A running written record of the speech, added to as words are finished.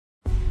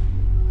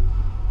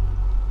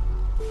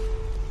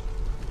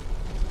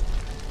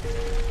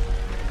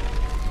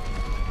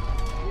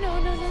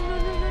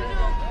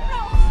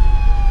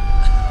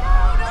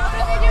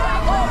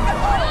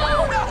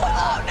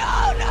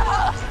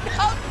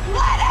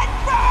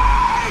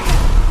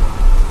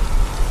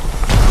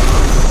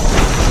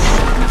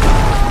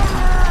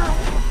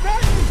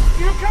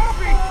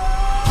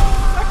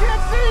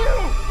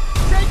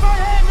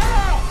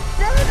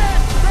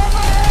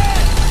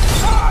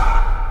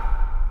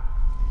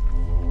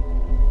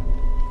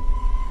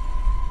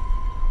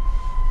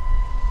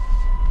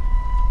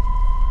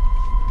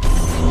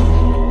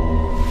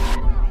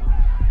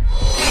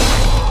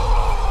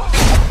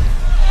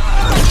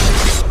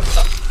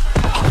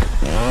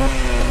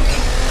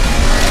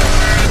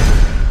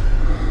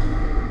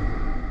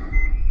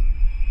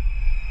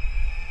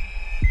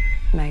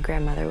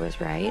was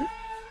right.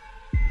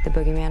 The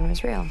boogeyman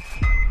was real.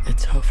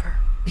 It's over.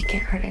 We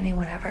can't hurt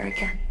anyone ever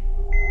again.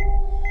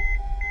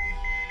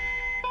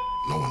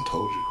 No one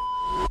told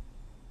you.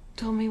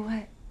 Told me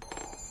what?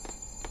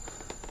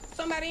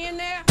 Somebody in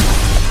there?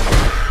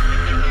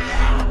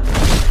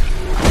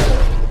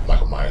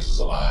 Michael Myers is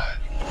alive.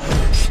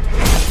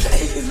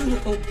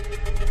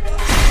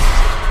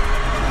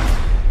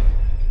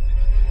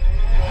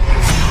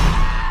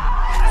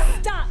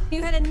 Stop!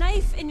 You had a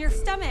knife in your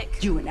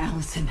stomach. You and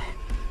Allyson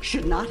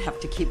should not have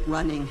to keep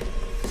running.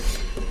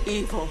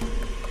 Evil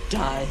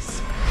dies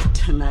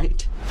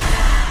tonight.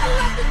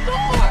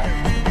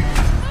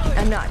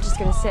 I'm not just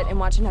gonna sit and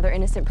watch another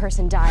innocent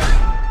person die.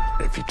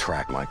 If you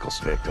track Michael's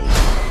victims,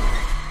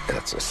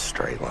 that's a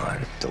straight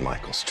line to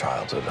Michael's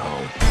childhood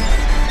home.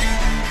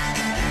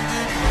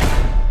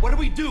 What do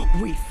we do?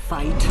 We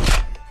fight.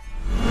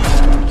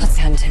 Let's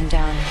hunt him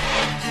down.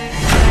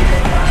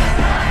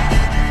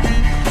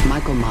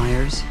 Michael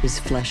Myers is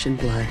flesh and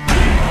blood.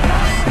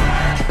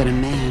 But a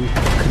man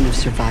couldn't have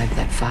survived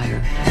that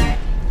fire.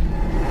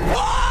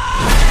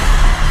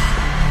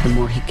 The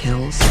more he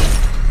kills,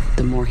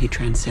 the more he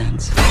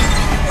transcends.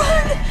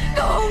 Run!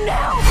 Go home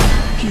now!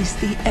 He's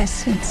the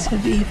essence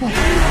of evil.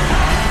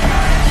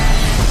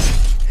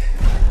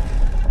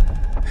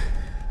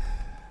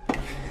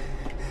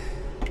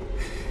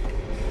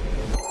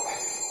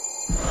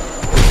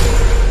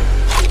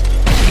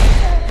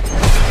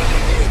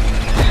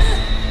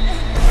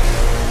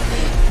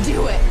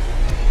 Do it!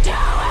 Do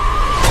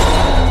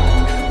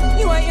it!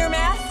 You want your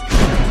mask?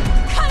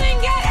 Come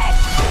and get it!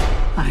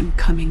 I'm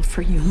coming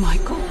for you,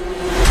 Michael.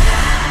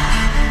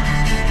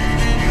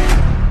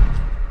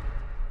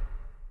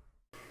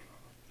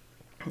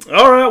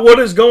 Alright, what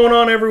is going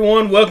on,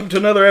 everyone? Welcome to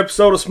another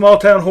episode of Small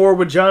Town Horror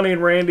with Johnny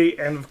and Randy.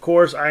 And of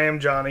course, I am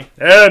Johnny.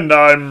 And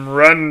I'm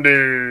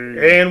Randy.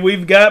 And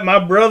we've got my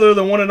brother,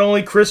 the one and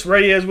only Chris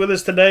Reyes, with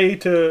us today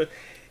to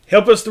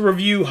help us to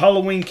review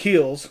Halloween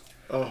Kills.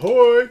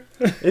 Ahoy!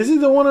 Is he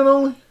the one and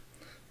only?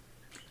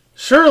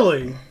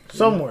 Surely,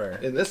 somewhere.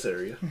 In this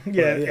area.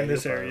 Yeah, Well, in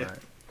this you're area. probably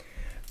right.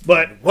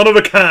 But One of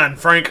a kind,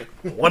 Frank.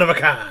 One of a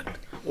kind.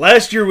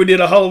 last year we did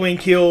a Halloween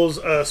Kills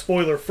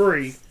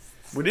spoiler-free.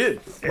 We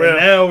did. And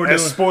now we're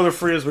as doing...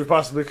 spoiler-free as we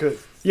possibly could.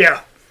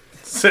 Yeah.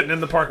 Sitting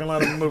in the parking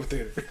lot of the movie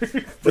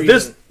theater.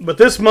 But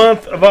this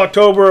month of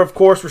October, of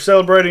course, we're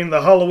celebrating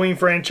the Halloween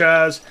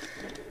franchise.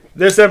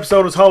 This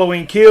episode is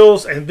Halloween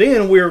Kills, and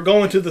then we are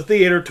going to the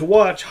theater to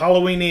watch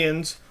Halloween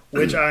Ends,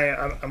 which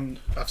I've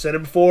said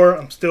it before.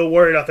 I'm still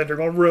worried. I think they're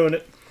going to ruin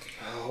it.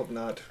 I hope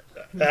not.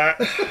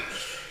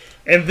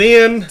 And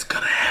then It's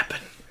gonna happen.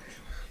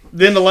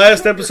 Then the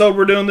last episode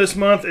we're doing this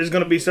month is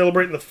going to be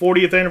celebrating the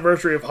 40th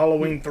anniversary of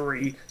Halloween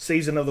 3,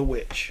 Season of the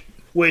Witch,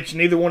 which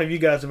neither one of you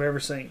guys have ever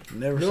seen.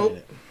 Never Nope. seen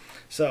it.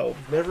 So,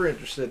 Never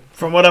interested.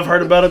 From what I've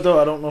heard about it, though,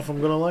 I don't know if I'm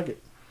gonna like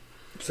it.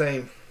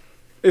 Same.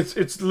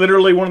 it's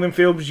literally one of them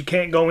films you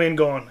can't go in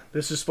going,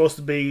 this is supposed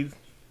to be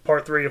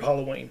part 3 of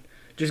Halloween.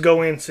 Just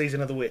go in,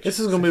 Season of the Witch.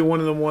 This is gonna be one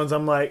of the ones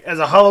I'm like, as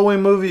a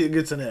Halloween movie, it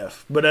gets an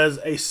F, but as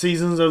a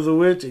Seasons of the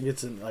Witch, it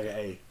gets an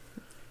A.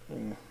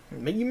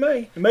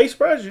 It may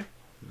surprise you.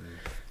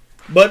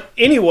 But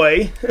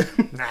anyway,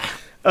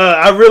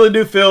 I really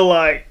do feel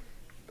like,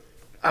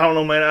 I don't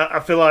know, man, I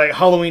feel like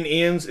Halloween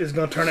Ends is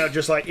going to turn out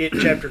just like It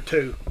Chapter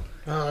 2.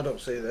 Oh, I don't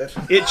say that.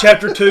 It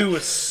Chapter 2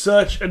 was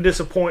such a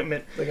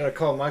disappointment. They're going to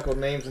call Michael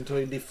names until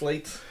he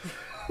deflates.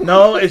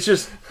 No, it's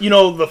just,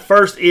 the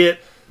first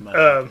It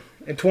in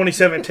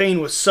 2017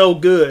 was so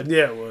good.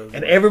 Yeah, it was.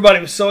 And everybody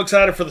was so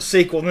excited for the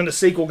sequel. And then the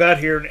sequel got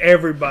here and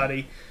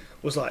everybody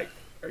was like,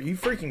 are you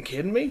freaking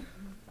kidding me?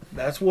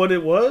 That's what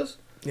it was?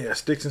 Yeah,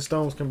 sticks and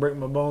stones can break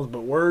my bones,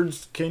 but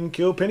words can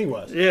kill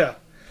Pennywise. Yeah.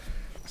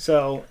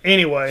 So,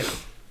 anyway.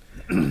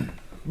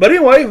 But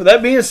anyway, with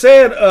that being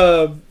said,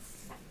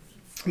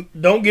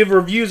 don't give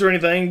reviews or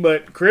anything,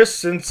 but Chris,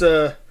 since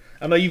I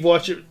know you've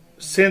watched it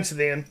since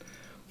then,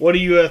 what do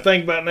you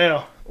think about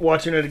now,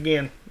 watching it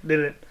again?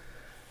 Did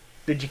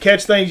you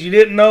catch things you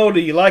didn't know? Do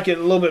you like it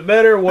a little bit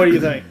better? What do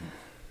you think?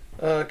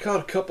 I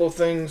caught a couple of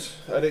things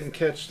I didn't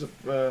catch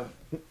the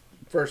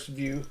first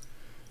view.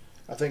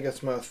 I think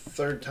that's my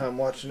third time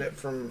watching it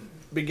from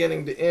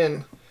beginning to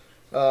end.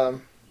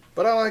 But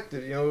I liked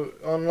it.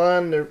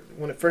 Online,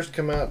 when it first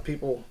came out,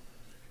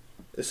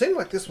 it seemed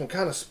like this one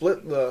kind of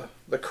split the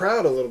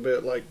crowd a little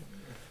bit. Like,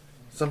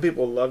 some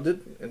people loved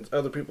it, and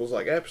other people's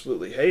like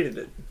absolutely hated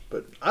it.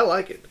 But I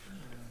like it.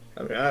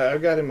 I mean,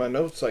 I've got in my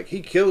notes, like,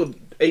 he killed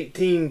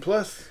 18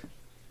 plus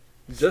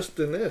just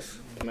in this.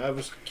 And I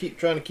was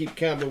trying to keep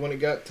count, but when it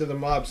got to the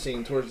mob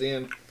scene towards the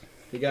end,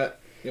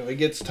 he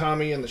gets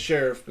Tommy and the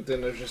sheriff, but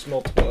then there's just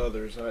multiple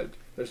others.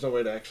 There's no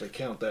way to actually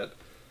count that.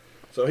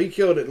 So he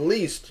killed at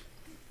least,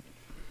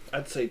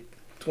 I'd say,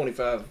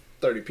 25,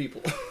 30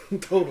 people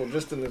total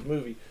just in this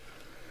movie.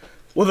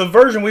 Well, the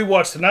version we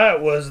watched tonight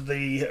was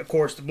of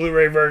course, the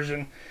Blu-ray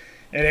version,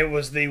 and it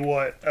was the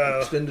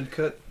extended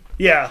cut?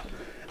 Yeah.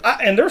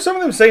 And there were some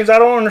of them scenes I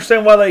don't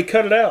understand why they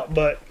cut it out,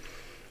 but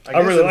I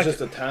guess really it was liked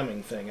just a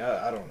timing thing.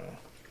 I don't know.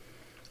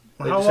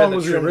 Well, how long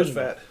was the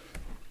original? Fat.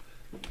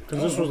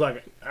 Because this was like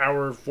an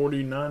hour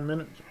 49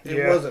 minutes.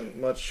 It wasn't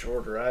much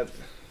shorter. I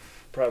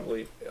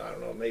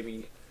don't know,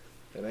 maybe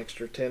an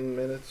extra 10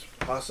 minutes,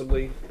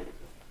 possibly.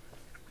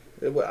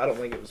 I don't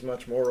think it was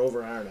much more,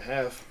 over an hour and a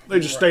half. They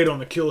just stayed on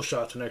the kill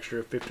shots an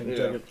extra 15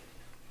 seconds.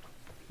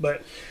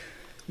 But,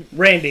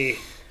 Randy.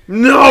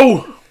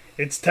 No!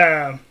 It's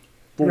time.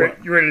 For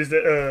what? You ready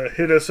to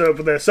hit us up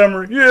with that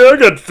summary? Yeah, I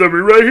got the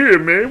summary right here,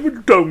 man. What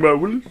you talking about,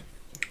 Willis?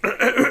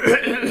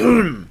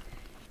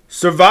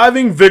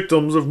 Surviving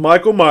victims of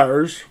Michael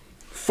Myers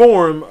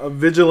form a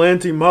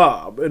vigilante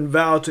mob and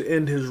vow to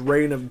end his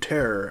reign of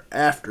terror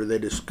after they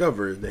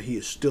discover that he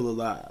is still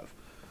alive.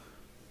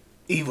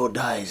 Evil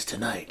dies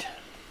tonight.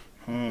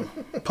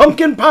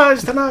 Pumpkin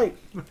pies tonight.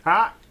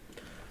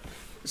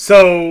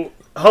 So,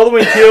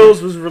 Halloween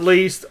Kills was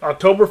released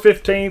October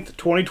 15th,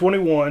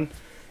 2021,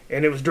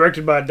 and it was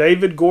directed by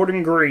David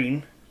Gordon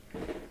Green.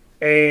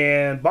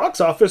 And box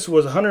office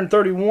was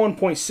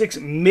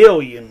 $131.6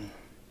 million.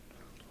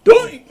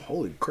 Dang.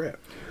 Holy crap.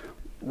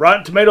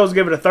 Rotten Tomatoes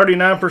gave it a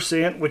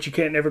 39%, which you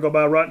can't never go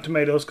by Rotten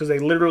Tomatoes because they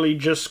literally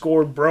just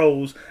scored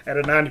Bros at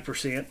a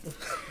 90%.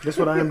 That's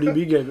what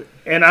IMDb gave it.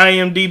 And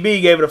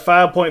IMDb gave it a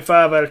 5.5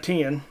 out of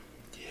 10.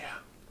 Yeah.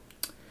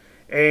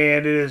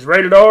 And it is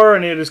rated R,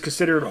 and it is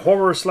considered a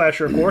horror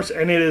slasher, of course,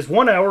 and it is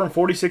 1 hour and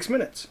 46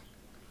 minutes.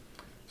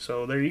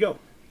 So there you go.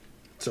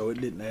 So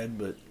it didn't add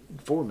but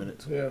 4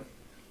 minutes. Yeah.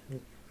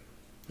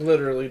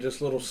 Literally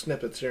just little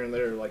snippets here and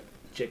there, like,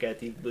 check out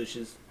these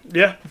bushes.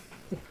 Yeah.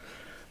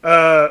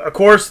 Of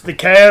course, the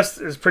cast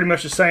is pretty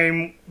much the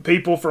same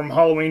people from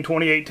Halloween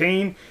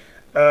 2018.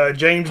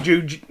 James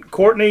Jude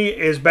Courtney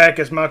is back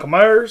as Michael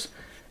Myers.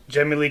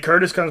 Jamie Lee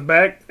Curtis comes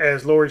back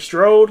as Laurie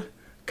Strode.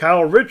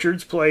 Kyle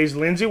Richards plays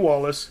Lindsay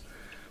Wallace.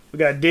 We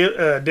got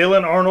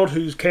Dylan Arnold,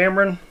 who's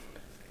Cameron.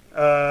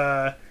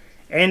 Andi,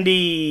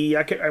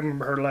 I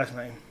remember her last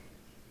name.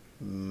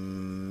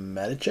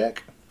 Matichak?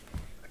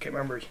 I can't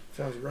remember.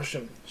 Sounds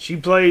Russian. She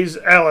plays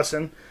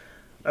Allyson.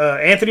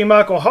 Anthony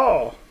Michael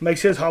Hall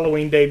makes his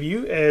Halloween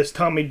debut as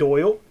Tommy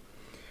Doyle.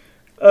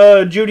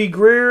 Judy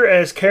Greer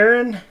as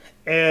Karen.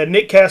 And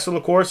Nick Castle,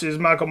 of course, is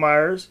Michael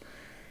Myers.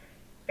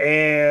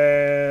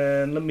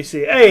 And let me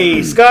see.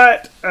 Hey,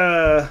 Scott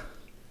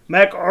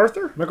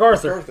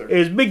MacArthur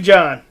is Big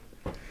John.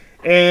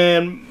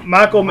 And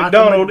Michael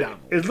McDonald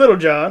is Little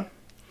John.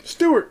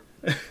 Stewart.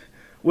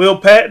 Will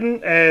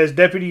Patton as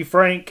Deputy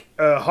Frank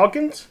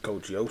Hawkins.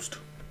 Coach Yost.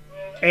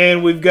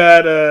 And we've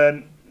got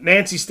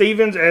Nancy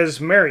Stevens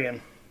as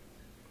Marion.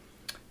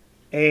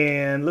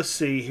 And let's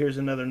see, here's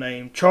another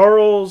name.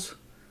 Charles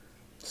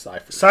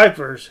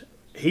Cyphers.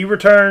 He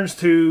returns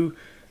to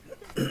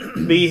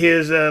be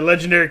his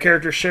legendary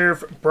character,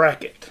 Sheriff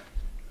Brackett.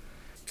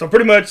 So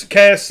pretty much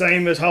cast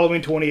same as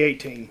Halloween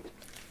 2018.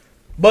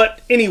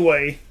 But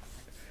anyway,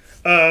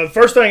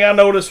 first thing I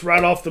noticed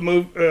right off the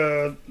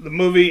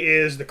movie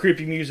is the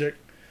creepy music.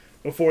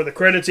 Before the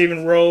credits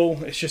even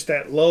roll, it's just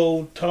that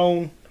low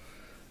tone.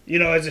 You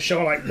know, as it's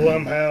showing like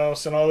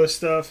Blumhouse and all this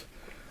stuff.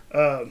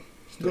 But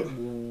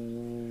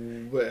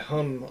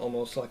hum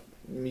almost like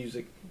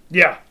music.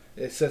 Yeah.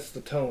 It sets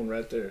the tone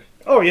right there.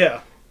 Oh,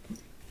 yeah.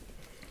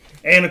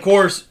 And, of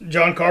course,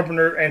 John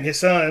Carpenter and his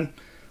son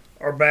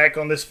are back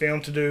on this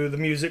film to do the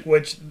music,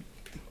 which,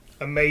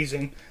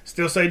 amazing.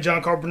 Still say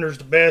John Carpenter's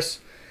the best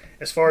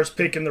as far as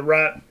picking the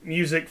right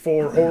music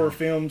for horror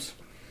films.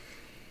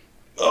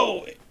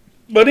 Oh,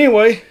 but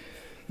anyway.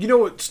 You know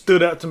what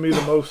stood out to me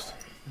the most?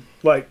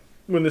 Like,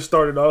 when this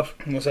started off?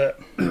 What's that?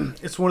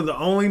 It's one of the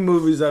only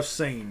movies I've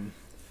seen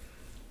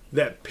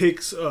that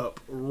picks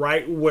up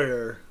right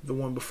where the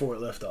one before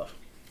it left off.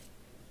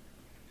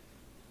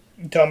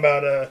 You talking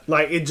about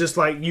like it just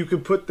like you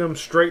could put them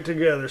straight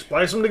together,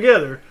 splice them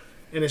together,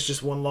 and it's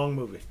just one long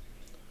movie.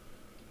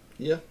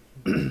 Yeah,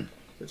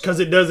 because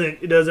it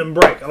doesn't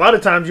break. A lot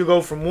of times you go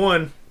from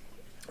one,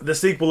 the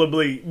sequel will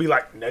be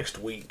like next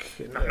week.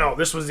 No,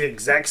 this was the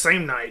exact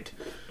same night,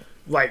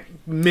 like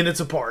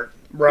minutes apart.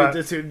 Right.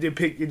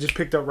 It just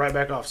picked up right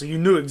back off, so you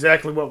knew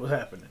exactly what was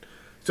happening.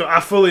 So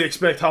I fully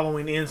expect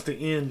Halloween Ends to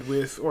end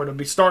with, or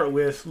to start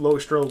with,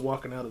 Laurie Strode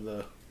walking out of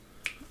the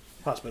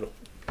hospital.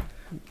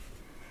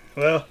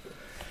 Well,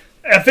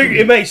 I think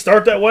it may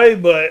start that way,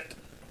 but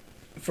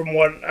from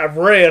what I've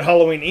read,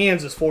 Halloween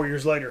Ends is 4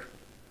 years later.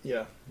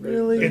 Yeah.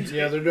 Really?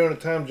 They're doing a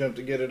time jump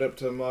to get it up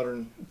to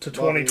modern. To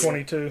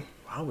 2022.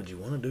 Why would you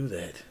want to do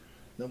that?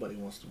 Nobody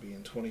wants to be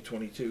in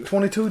 2022.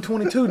 22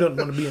 doesn't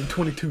want to be in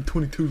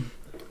 22.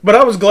 But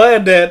I was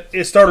glad that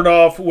it started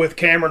off with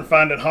Cameron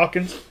finding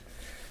Hawkins.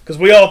 Because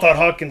we all thought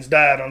Hawkins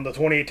died on the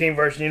 2018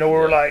 version. You know, we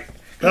were like,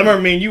 I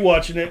remember me and you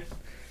watching it.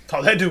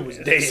 Thought that dude was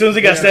dead. As soon as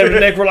he got stabbed in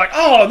the neck, we're like,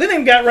 oh, then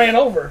him got ran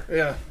over.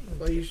 Yeah.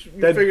 Well, you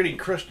figured he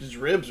crushed his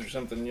ribs or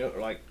something. You know,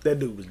 like that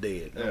dude was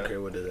dead. I don't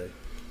care what they say.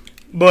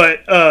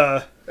 But,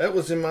 that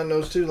was in my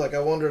nose too. Like, I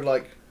wondered,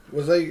 like,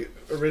 was they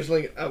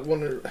originally,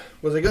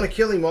 was they going to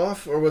kill him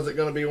off? Or was it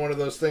going to be one of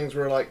those things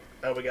where, like,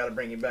 oh, we got to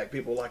bring him back.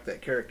 People like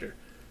that character.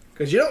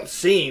 Because you don't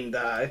see him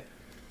die.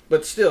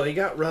 But still, he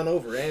got run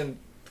over and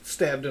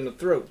stabbed in the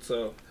throat,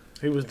 so.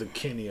 He was the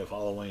Kenny of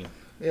Halloween.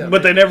 Yeah,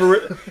 but they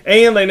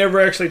never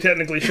actually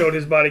technically showed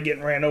his body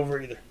getting ran over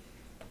either.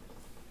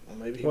 Well,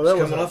 maybe he Well, was that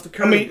was coming a- off the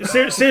curb. I mean,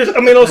 seriously. I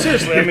mean, no,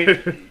 seriously. I mean,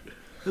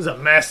 This is a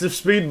massive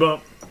speed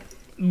bump.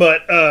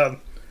 but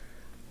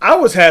I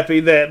was happy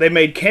that they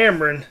made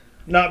Cameron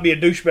not be a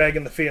douchebag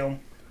in the film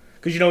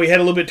because he had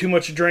a little bit too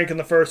much to drink in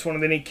the first one,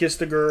 and then he kissed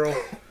the girl.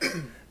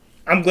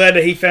 I'm glad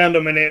that he found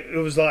him, and it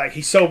was like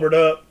he sobered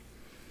up,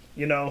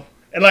 And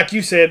like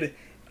you said,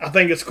 I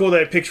think it's cool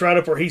that it picks right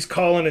up where he's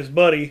calling his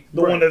buddy,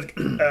 the one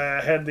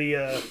that had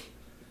the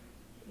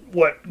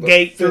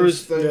gate through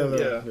his. thing.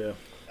 Yeah.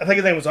 I think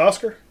his name was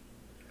Oscar.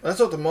 That's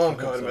what the mom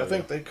called him. so, I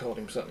think they called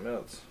him something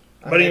else.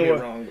 I But may be anyway.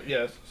 wrong, but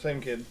yeah,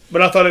 same kid.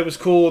 But I thought it was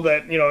cool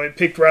that it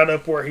picked right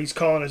up where he's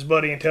calling his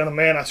buddy and telling him,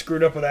 "Man, I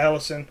screwed up with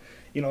Allyson,"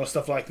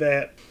 stuff like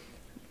that.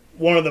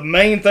 One of the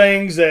main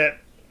things that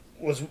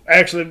was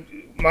actually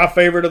my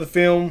favorite of the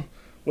film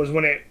was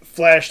when it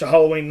flashed to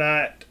Halloween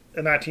night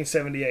in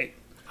 1978.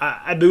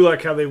 I do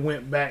like how they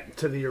went back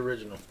to the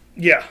original.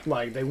 Yeah,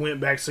 Like they went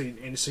back so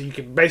you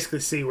can basically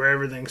see where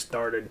everything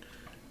started,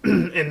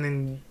 and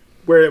then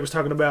where it was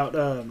talking about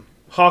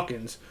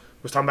Hawkins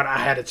was talking about I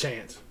had a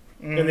chance,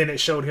 and then it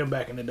showed him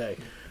back in the day.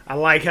 I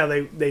like how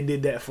they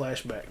did that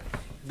flashback.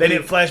 They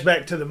didn't flash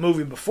back to the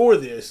movie before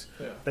this.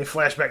 Yeah. They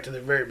flashed back to the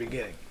very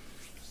beginning.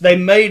 they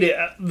made it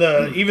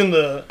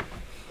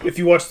if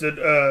you watch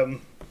the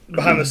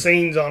behind the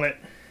scenes on it,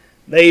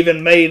 they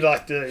even made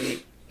like the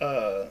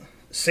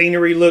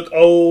scenery look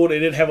old. It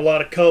didn't have a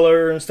lot of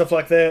color and stuff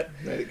like that.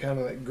 Made it kind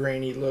of that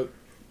grainy look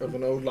of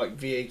an old like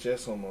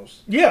VHS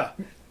almost. Yeah,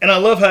 and I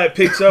love how it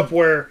picks up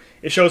where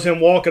it shows him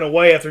walking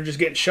away after just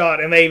getting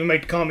shot, and they even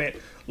make the comment.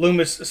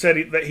 Loomis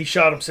said that he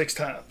shot him 6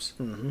 times.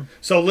 Mm-hmm.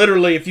 So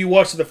literally, if you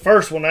watch the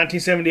first one,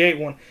 1978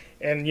 one,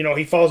 and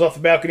he falls off the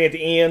balcony at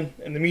the end,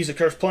 and the music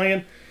starts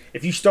playing.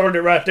 If you started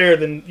it right there,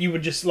 then you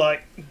would just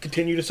like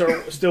continue to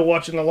start still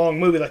watching the long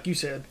movie, like you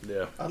said.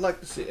 Yeah. I'd like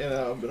to see, and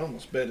I would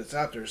almost bet it's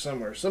out there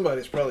somewhere.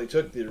 Somebody's probably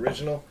took the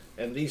original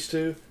and these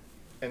two,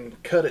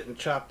 and cut it and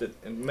chopped it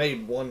and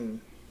made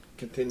one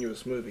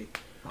continuous movie.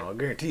 I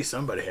guarantee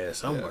somebody has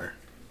somewhere.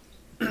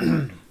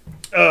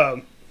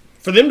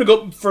 For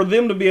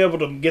them to be able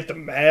to get the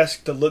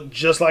mask to look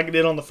just like it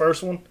did on the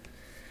first one,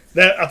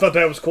 that I thought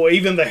that was cool.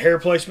 Even the hair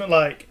placement,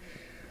 like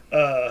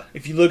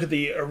if you look at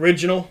the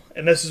original,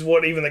 and this is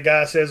what even the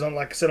guy says on,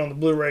 like I said, on the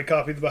Blu-ray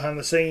copy, the behind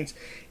the scenes,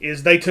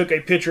 is they took a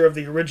picture of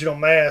the original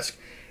mask,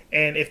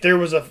 and if there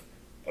was a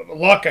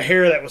lock of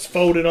hair that was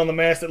folded on the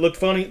mask that looked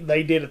funny,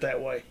 they did it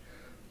that way.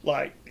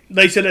 Like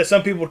they said that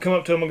some people would come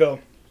up to him and go,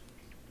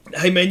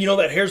 "Hey man,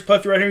 that hair's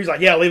puffy right here." He's like,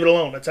 "Yeah, leave it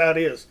alone. That's how it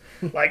is."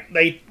 Like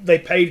they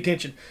paid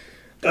attention.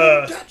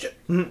 Touch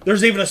it.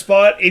 There's even a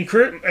spot in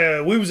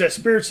we was at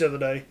Spirits the other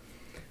day,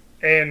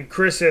 and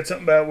Chris said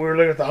something about we were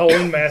looking at the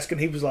Halloween mask, and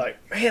he was like,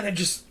 "Man,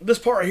 this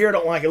part right here I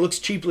don't like. It looks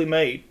cheaply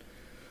made."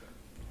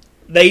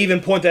 They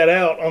even point that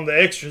out on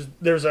the extras.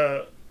 There was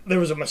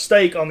a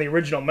mistake on the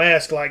original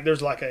mask. Like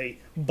there's like a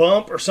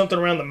bump or something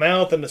around the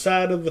mouth and the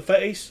side of the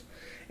face,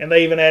 and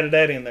they even added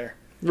that in there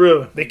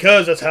Really?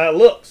 because that's how it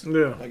looks.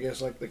 Yeah. I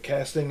guess like the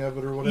casting of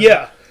it or whatever.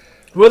 Yeah.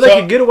 Well, they So-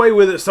 could get away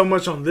with it so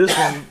much on this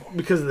one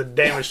because of the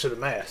damage to the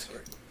mask.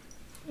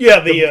 Yeah,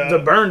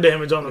 The burn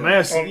damage on the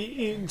mask,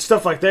 on-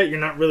 stuff like that, you're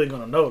not really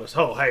going to notice.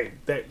 Oh, hey,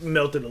 that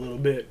melted a little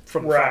bit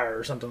from the Right. fire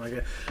or something like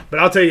that. But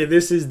I'll tell you,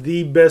 this is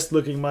the best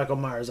looking Michael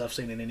Myers I've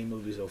seen in any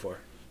movie so far.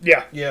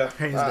 yeah. Yeah,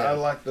 Hands I down.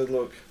 like the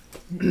look.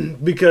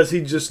 Because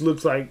he just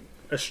looks like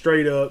a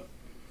straight up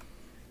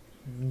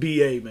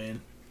BA,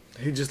 man.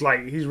 He's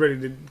ready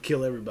to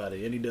kill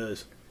everybody, and he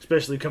does,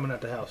 especially coming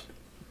out the house.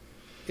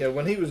 Yeah,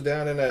 when he was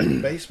down in that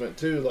basement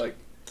too, like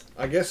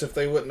I guess if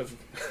they wouldn't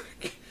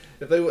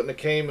have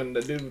came and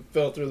the dude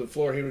fell through the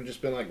floor, he would have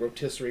just been like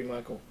rotisserie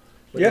Michael.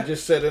 But Yeah. he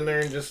just sat in there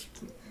and just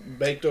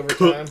baked over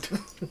time.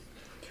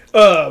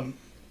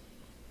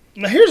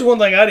 Now here's one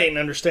thing I didn't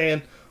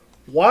understand.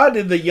 Why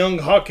did the young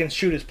Hawkins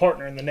shoot his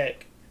partner in the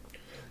neck?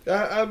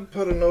 I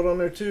put a note on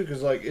there too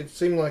because like it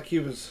seemed like he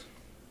was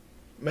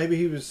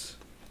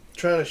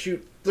trying to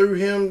shoot through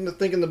him,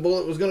 thinking the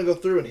bullet was going to go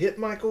through and hit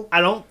Michael.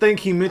 I don't think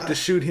he meant to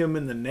shoot him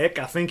in the neck.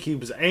 I think he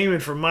was aiming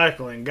for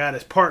Michael and got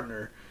his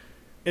partner.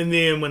 And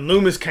then when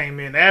Loomis came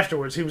in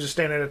afterwards, he was just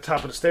standing at the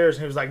top of the stairs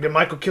and he was like, "Did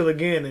Michael kill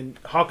again?" And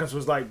Hawkins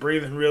was like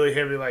breathing really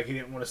heavy, like he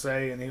didn't want to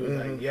say. And he was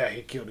like, "Yeah,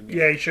 he killed again."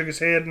 Yeah, he shook his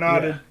head,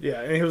 nodded.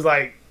 Yeah. And he was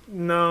like,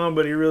 "No,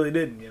 but he really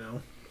didn't,"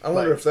 I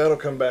wonder if that'll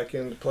come back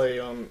into play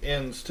on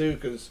ends too,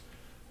 because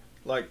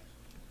like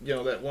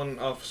that one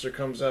officer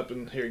comes up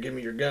and here, give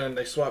me your gun.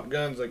 They swap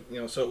guns, like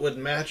so it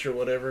wouldn't match or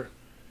whatever.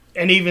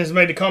 And he even has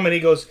made the comment,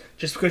 he goes,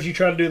 "Just because you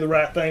try to do the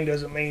right thing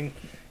doesn't mean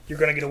you're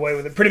going to get away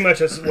with it." Pretty much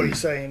that's what he's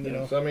saying,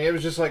 So I mean, it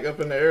was just like up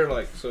in the air,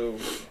 like so.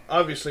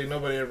 Obviously,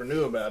 nobody ever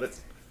knew about it,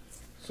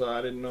 so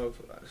I didn't know if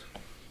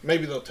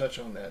maybe they'll touch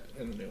on that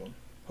in the new one,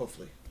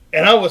 hopefully.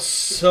 And I was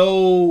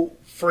so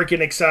freaking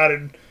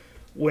excited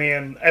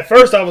when, at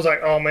first I was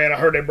like, "Oh man, I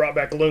heard they brought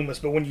back Loomis,"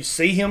 but when you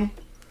see him,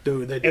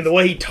 Dude, they and the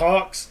way he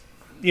talks,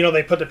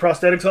 they put the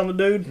prosthetics on the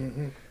dude.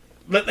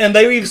 Mm-hmm. And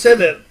they even said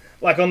that,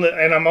 like and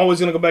I'm always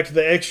going to go back to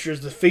the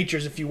extras, the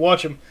features, if you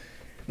watch them,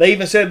 They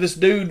even said this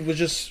dude was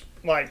just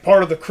like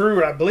part of the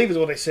crew, I believe is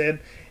what they said.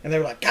 And they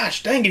were like,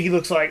 gosh dang it, he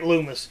looks like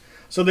Loomis.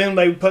 So then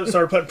they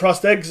started putting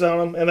prosthetics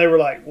on him, and they were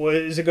like, well,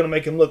 is it going to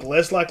make him look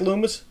less like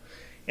Loomis?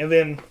 And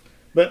then,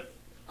 but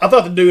I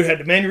thought the dude had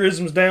the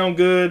mannerisms down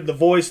good, the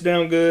voice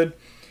down good.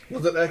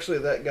 Was it actually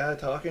that guy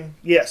talking?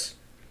 Yes.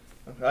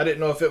 I didn't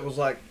know if it was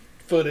like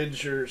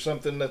footage or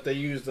something that they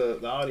used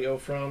the audio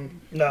from.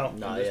 No.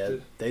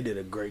 They did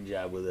a great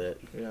job with it.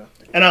 Yeah.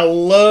 And I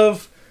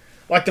love,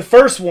 like the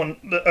first one,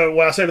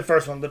 I say the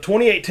first one, the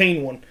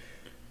 2018 one,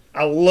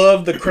 I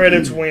love the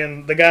credits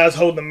when the guy's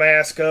holding the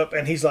mask up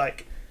and he's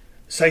like,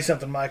 say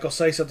something, Michael,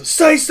 say something,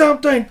 say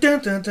something. Dun,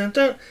 dun, dun,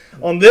 dun.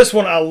 On this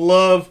one, I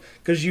love,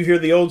 because you hear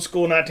the old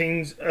school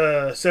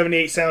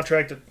 1978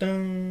 soundtrack, the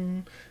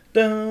dun,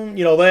 dun,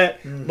 you know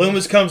that.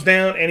 Loomis comes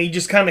down and he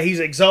just he's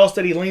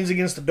exhausted. He leans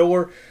against the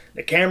door.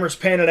 The camera's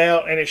panning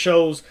out and it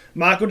shows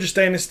Michael just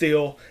standing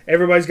still.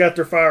 Everybody's got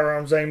their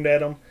firearms aimed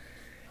at him.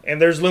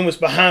 And there's Loomis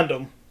behind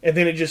him. And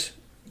then it just,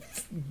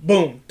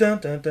 boom, dun,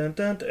 dun, dun,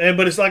 dun, dun.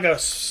 But it's like a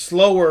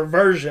slower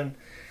version.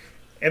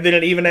 And then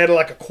it even added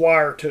like a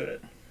choir to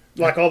it.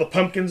 Like all the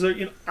pumpkins are,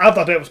 I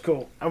thought that was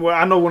cool. Well,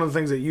 I know one of the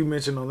things that you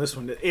mentioned on this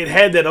one, it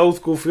had that old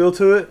school feel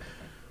to it.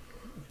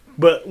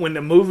 But when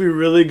the movie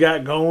really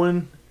got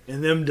going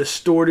and them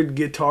distorted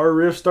guitar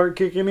riffs start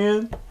kicking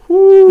in,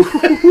 whoo,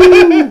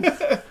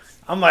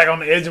 I'm like on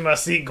the edge of my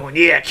seat going,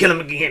 yeah, kill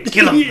him again,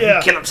 kill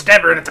him, kill him,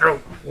 stab her in the throat.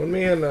 When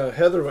me and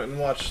Heather went and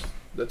watched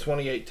the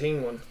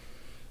 2018 one,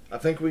 I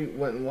think we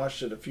went and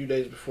watched it a few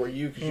days before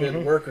you because you had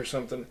to work or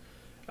something.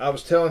 I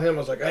was telling him, I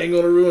was like, I ain't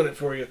going to ruin it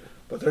for you,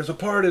 but there's a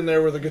part in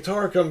there where the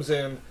guitar comes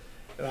in,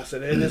 and I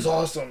said, it is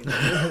awesome.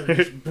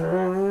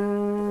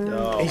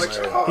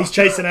 He's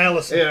chasing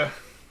Allyson. Yeah.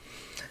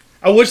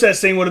 I wish that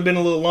scene would have been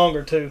a little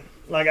longer too.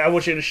 Like I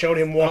wish it had showed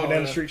him walking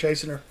down the street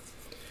chasing her.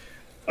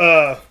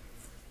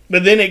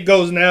 But then it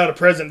goes now to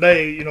present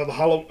day.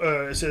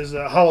 It says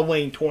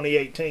Halloween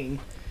 2018,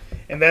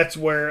 and that's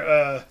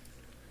where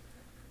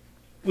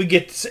we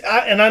get to see,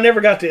 and I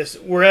never got this.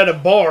 We're at a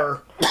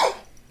bar,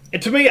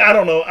 and to me, I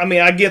don't know. I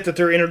mean, I get that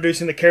they're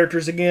introducing the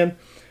characters again,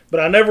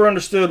 but I never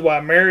understood why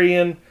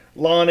Marion,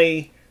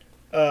 Lonnie,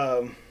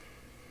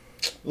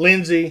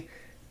 Lindsay,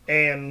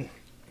 and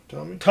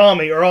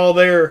Tommy are all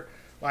there,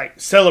 like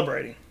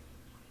celebrating.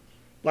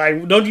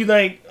 Like, don't you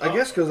think? I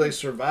guess because they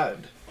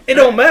survived. It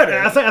don't matter.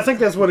 I think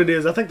that's what it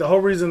is. I think the whole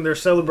reason they're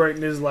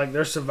celebrating is like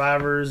they're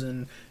survivors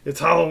and it's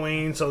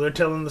Halloween, so they're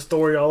telling the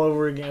story all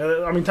over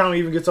again. I mean, Tommy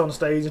even gets on the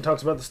stage and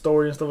talks about the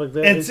story and stuff like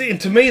that.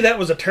 And to me, that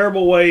was a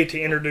terrible way to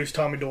introduce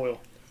Tommy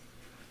Doyle.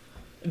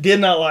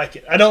 Did not like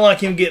it. I don't like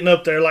him getting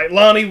up there. Like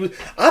Lonnie was.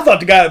 I thought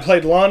the guy that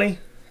played Lonnie,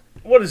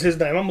 what is his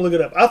name? I'm gonna look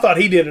it up. I thought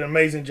he did an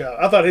amazing job.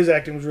 I thought his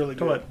acting was really good.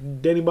 Come on,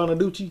 Danny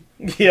Bonaducci.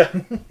 Yeah,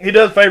 he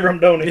does favor him,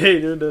 don't he?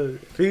 Yeah, he does.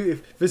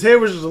 If his hair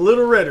was just a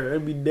little redder,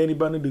 it'd be Danny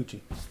Bonaducci.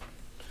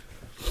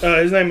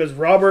 His name is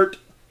Robert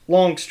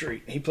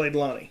Longstreet. He played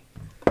Lonnie.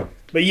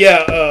 But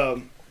yeah,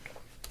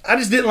 I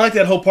just didn't like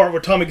that whole part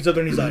where Tommy gets up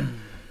there and he's like,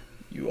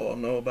 "You all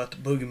know about the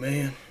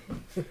boogeyman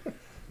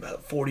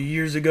about 40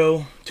 years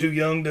ago. Too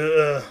young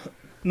to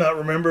not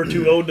remember.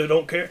 Too old to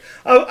don't care."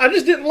 I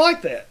just didn't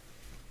like that.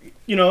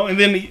 And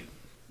then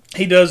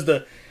he does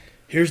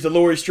here's the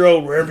Laurie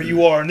Strode, wherever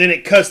you are. And then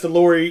it cuts to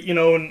Laurie,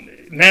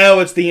 and now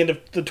it's the end of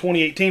the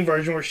 2018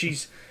 version where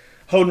she's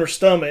holding her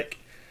stomach.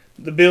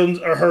 The buildings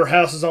or her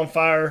house is on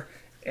fire,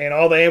 and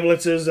all the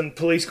ambulances and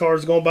police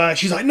cars going by. And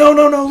she's like, "No,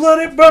 let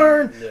it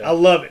burn." Yeah. I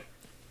love it.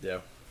 Yeah,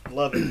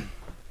 love it.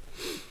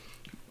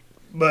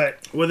 But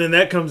then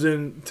that comes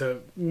into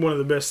one of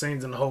the best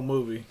scenes in the whole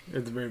movie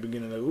at the very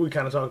beginning of it. We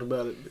kind of talked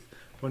about it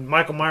when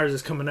Michael Myers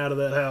is coming out of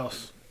that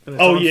house and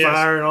it's on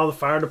fire, and all the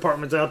fire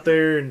department's out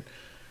there, and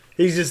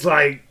he's just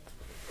like,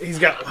 he's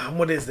got,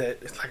 what is that?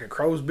 It's like a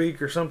crow's beak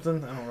or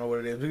something. I don't know what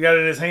it is. He got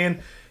it in his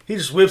hand. He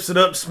just whips it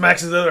up,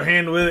 smacks his other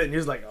hand with it, and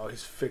he's like, "Oh,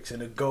 he's fixing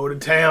to go to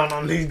town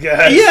on these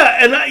guys."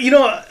 Yeah, and that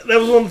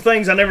was one of the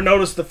things I never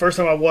noticed the first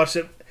time I watched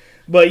it.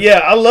 But yeah,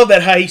 I love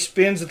that how he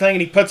spins the thing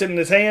and he puts it in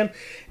his hand.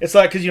 It's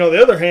like, because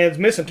the other hand's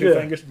missing two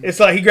fingers. It's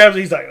like he grabs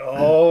it, he's like,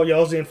 "Oh,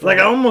 y'all's in front." Like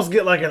I almost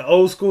get like an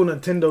old school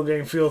Nintendo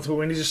game feel to it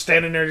when he's just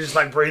standing there, just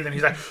like breathing.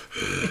 He's like,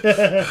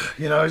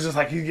 it's just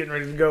like he's getting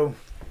ready to go.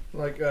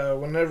 Like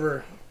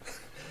whenever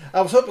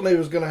I was hoping they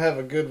was gonna have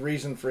a good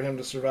reason for him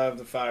to survive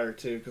the fire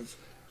too, because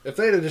if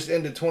they'd have just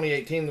ended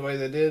 2018 the way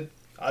they did,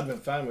 I'd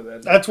been fine with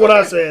that. That's what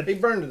I said. He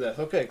burned to death.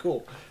 Okay,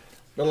 cool.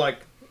 But like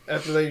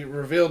after they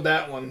revealed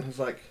that one, it's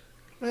like,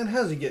 man,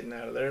 how's he getting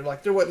out of there?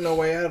 Like there wasn't no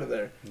way out of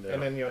there. Yeah.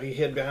 And then he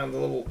hid behind the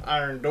little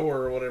iron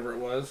door or whatever it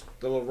was,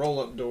 the little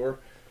roll-up door,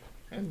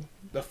 and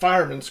the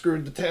firemen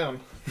screwed the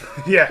town.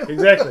 Yeah,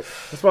 exactly.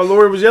 That's why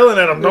Laurie was yelling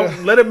at him.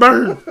 Don't let it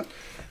burn.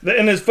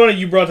 And it's funny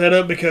you brought that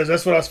up because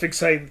that's what I was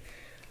fixating.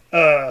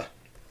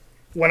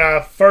 When I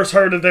first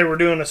heard that they were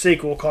doing a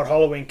sequel called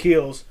Halloween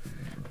Kills,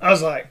 I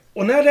was like,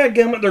 well, now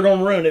dadgummit, they're going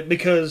to ruin it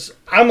because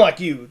I'm like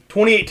you.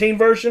 2018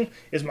 version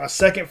is my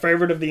second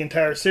favorite of the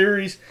entire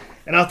series,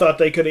 and I thought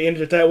they could have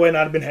ended it that way and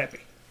I'd have been happy.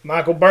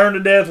 Michael burned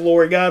to death,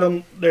 Laurie got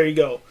him, there you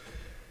go.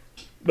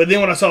 But then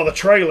when I saw the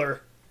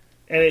trailer,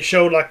 and it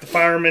showed like the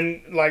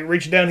fireman like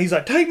reaching down. He's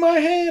like, "Take my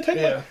hand, take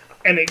Yeah.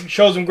 my," and it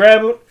shows him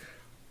grab it.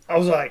 I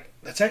was like,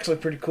 "That's actually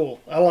pretty cool.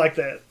 I like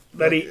that."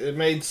 It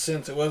made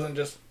sense. It wasn't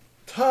just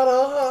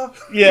ta-da.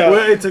 Yeah.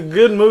 Well, it's a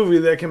good movie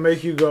that can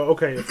make you go,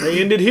 okay, if they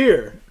ended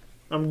here,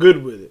 I'm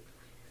good with it.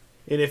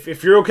 And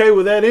if you're okay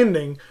with that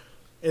ending,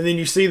 and then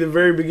you see the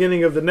very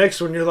beginning of the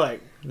next one, you're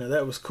like, no,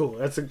 that was cool.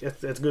 That's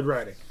good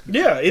writing.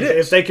 Yeah, it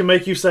is. If they can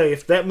make you say,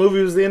 if that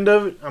movie was the end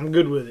of it, I'm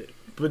good with it.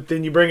 But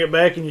then you bring it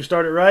back and you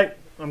start it right,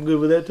 I'm good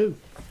with that too.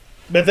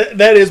 But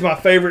that is my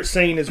favorite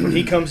scene is when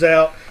he comes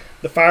out,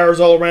 the fire's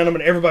all around him,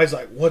 and everybody's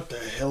like, "What the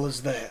hell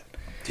is that?"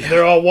 Yeah.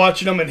 They're all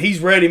watching him, and he's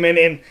ready, man,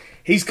 and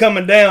he's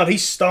coming down,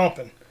 he's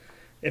stomping.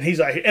 And he's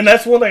like, and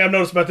that's one thing I've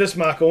noticed about this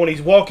Michael, when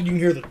he's walking, you can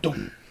hear the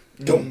doom,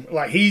 doom.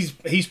 Like he's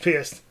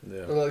pissed.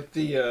 Yeah. Like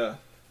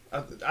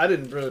I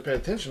didn't really pay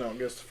attention, I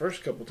guess, the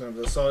first couple times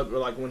I saw it, but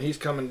like when he's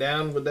coming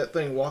down with that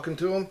thing walking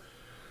to him,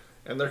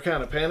 and they're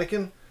kind of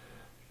panicking,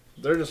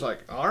 they're just like,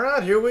 all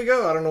right, here we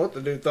go. I don't know what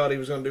the dude thought he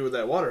was going to do with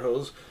that water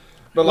hose.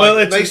 But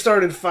like they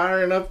started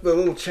firing up the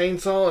little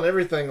chainsaw and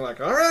everything, like,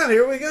 all right,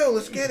 here we go,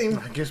 let's get him.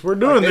 I guess we're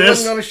doing They this.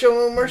 wasn't going to show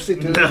no mercy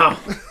to him. No,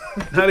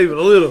 not even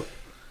a little.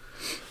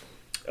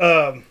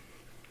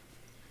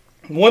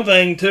 One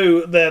thing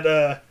too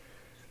that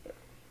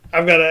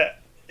I've got to,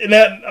 and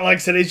that, like I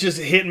said, it's just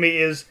hitting me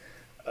is,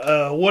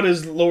 what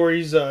is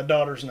Laurie's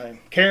daughter's name?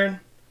 Karen?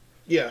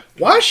 Yeah.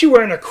 Why is she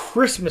wearing a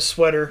Christmas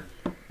sweater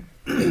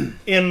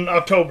in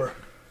October?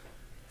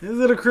 Is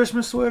it a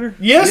Christmas sweater?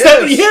 Yes,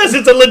 yes,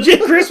 it's a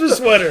legit Christmas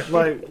sweater.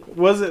 Like,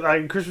 was it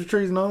like Christmas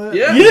trees and all that?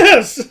 Yeah.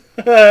 Yes.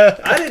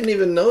 I didn't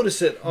even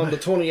notice it on the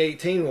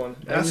 2018 one.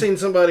 I seen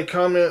somebody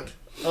comment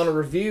on a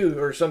review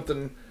or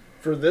something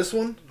for this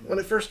one when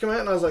it first came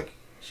out, and I was like,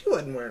 she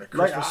wasn't wearing a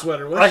Christmas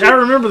sweater, was she? I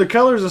remember the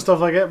colors and stuff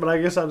like that, but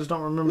I guess I just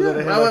don't remember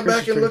that it had I went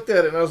back and tree. looked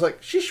at it, and I was like,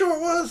 she sure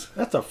was.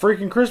 That's a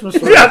freaking Christmas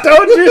sweater. Yeah, I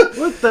told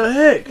you. What the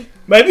heck?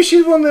 Maybe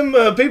she's one of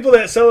them people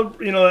that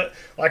celebrate,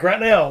 like right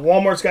now,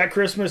 Walmart's got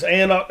Christmas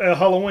and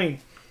Halloween.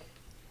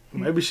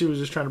 Maybe she was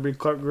just trying to be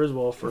Clark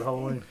Griswold for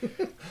Halloween.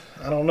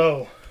 I don't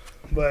know.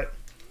 But,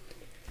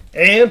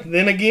 and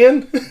then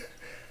again,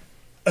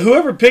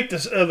 whoever picked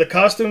the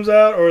costumes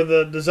out or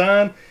the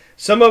design,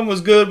 some of them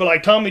was good, but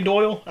like Tommy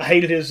Doyle, I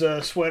hated his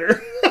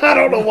sweater. I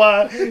don't know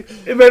why.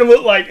 It made him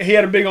look like he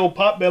had a big old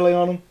pot belly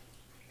on him.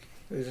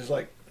 He's just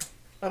like,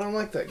 I don't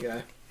like that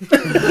guy.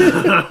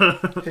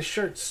 His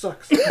shirt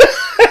sucks.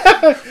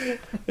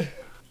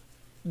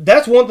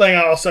 That's one thing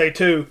I'll say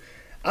too.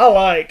 I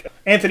like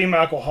Anthony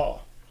Michael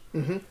Hall.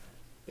 Mm-hmm.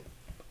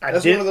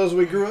 That's one of those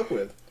we grew up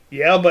with.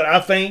 Yeah, but I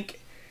think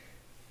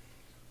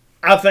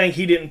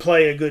he didn't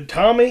play a good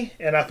Tommy,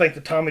 and I think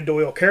the Tommy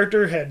Doyle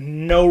character had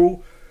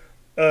no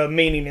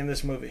meaning in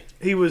this movie.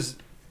 He was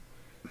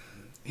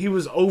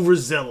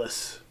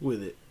overzealous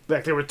with it.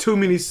 Like there were too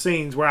many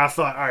scenes where I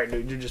thought, all right,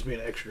 dude, you're just being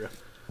extra.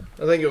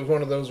 I think it was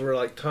one of those where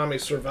like Tommy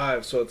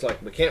survived, so it's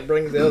like we can't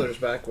bring the others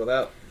back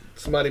without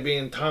somebody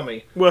being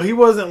Tommy. Well, he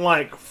wasn't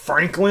like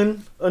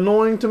Franklin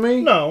annoying to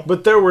me. No.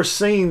 But there were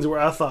scenes where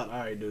I thought, all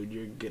right, dude,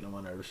 you're getting on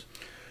my nerves.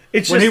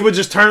 It's when just, he would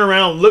just turn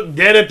around and look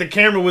dead at the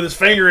camera with his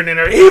finger in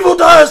there, evil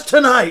does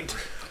tonight.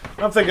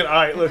 I'm thinking, all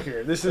right, look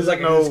here. This is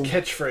like no his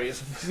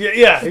catchphrase.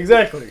 Yeah,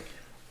 exactly.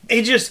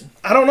 It just,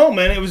 I don't know,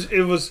 man. It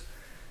was,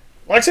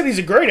 like I said, he's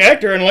a great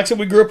actor, and like I said,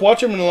 we grew up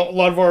watching him in a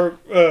lot of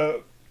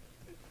our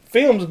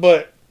films,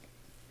 but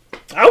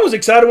I was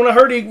excited when I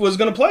heard he was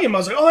going to play him. I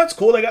was like, oh, that's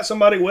cool. They got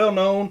somebody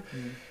well-known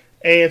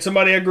and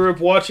somebody I grew up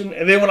watching.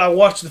 And then when I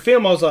watched the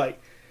film, I was like,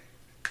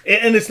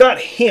 and it's not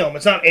him.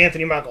 It's not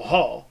Anthony Michael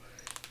Hall.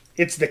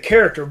 It's the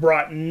character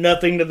brought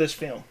nothing to this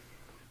film.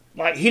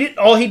 Like,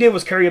 all he did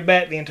was carry a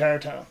bat the entire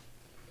time.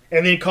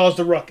 And then caused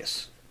a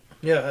ruckus.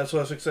 Yeah, that's what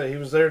I was going to say. He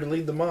was there to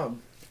lead the mob.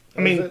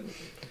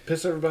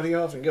 Piss everybody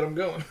off and get them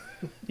going.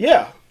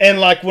 Yeah. And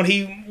like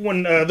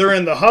when they're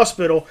in the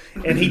hospital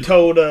and he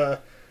told the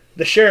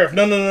sheriff,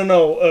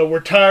 no,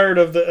 we're tired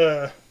of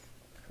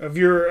of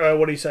your,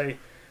 what do you say,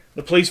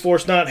 the police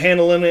force not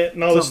handling it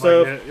and all this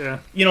stuff. Like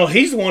that, yeah.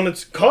 He's the one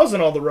that's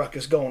causing all the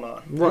ruckus going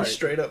on. Right. He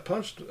straight up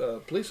punched a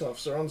police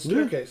officer on the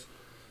staircase.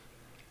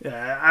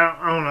 Yeah,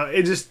 I don't know.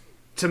 It just,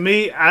 to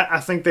me, I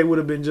think they would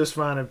have been just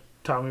fine if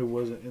Tommy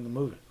wasn't in the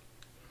movie.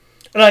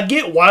 And I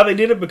get why they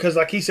did it, because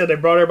like he said, they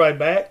brought everybody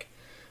back,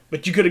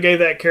 but you could have gave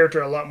that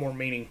character a lot more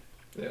meaning.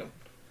 Yeah.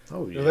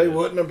 Oh, yeah. If they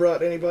wouldn't have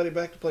brought anybody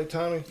back to play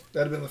Tommy,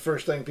 that'd have been the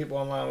first thing people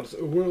online would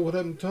say, well, what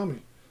happened to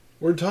Tommy?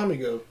 Where'd Tommy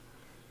go?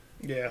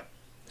 Yeah.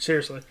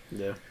 Seriously.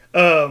 Yeah.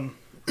 I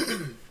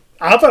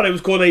thought it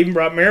was cool they even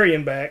brought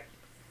Marion back,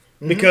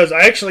 because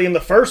actually in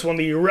the first one,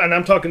 and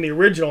I'm talking the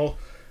original,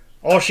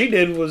 all she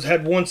did was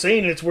had one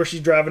scene, and it's where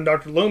she's driving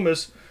Dr.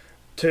 Loomis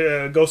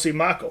to go see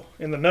Michael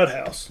in the nut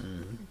house.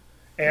 Mm-hmm.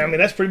 And I mean,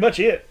 that's pretty much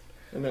it.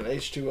 And then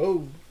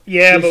H2O.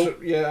 Yeah,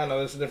 I know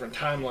that's a different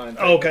timeline.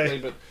 Okay.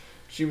 But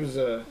she was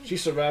she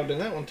survived in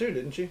that one too,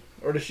 didn't she?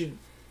 Or did she?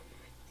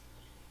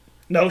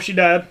 No, she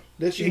died.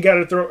 Did she? He got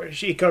her throat.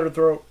 She cut her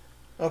throat.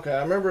 Okay,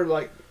 I remember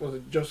was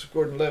it Joseph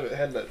Gordon-Levitt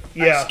had that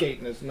ice skate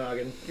in his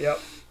noggin. Yep.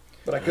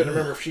 But I couldn't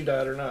remember if she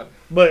died or not.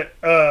 But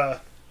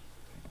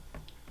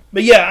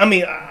But yeah, I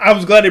mean, I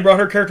was glad they brought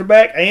her character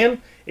back,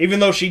 and even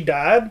though she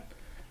died,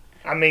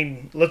 I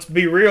mean, let's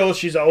be real,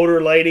 she's an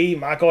older lady.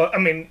 Michael, I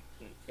mean,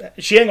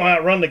 she ain't gonna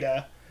outrun the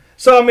guy.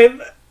 So I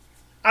mean,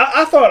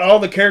 I thought all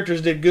the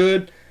characters did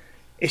good.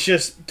 It's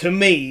just, to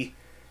me,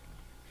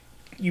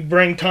 you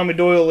bring Tommy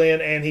Doyle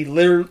in, and he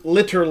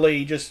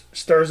literally just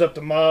stirs up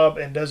the mob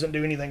and doesn't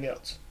do anything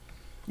else.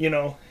 You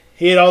know,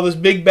 he had all this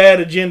big bad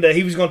agenda.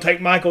 He was going to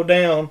take Michael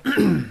down,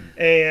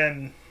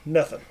 and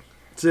nothing.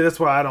 See, that's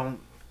why I don't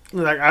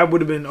like. I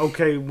would have been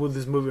okay with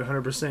this movie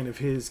 100% if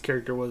his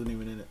character wasn't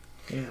even in it.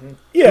 Mm-hmm.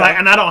 Yeah, like,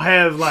 and I don't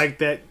have like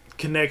that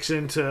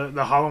connection to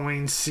the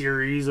Halloween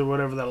series or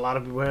whatever that a lot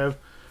of people have.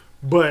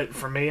 But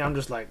for me, I'm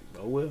just like,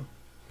 oh well,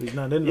 he's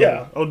not in there.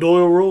 Yeah. Oh,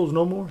 Doyle rules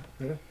no more.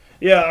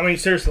 Yeah, I mean,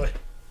 seriously.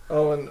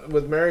 Oh, and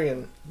with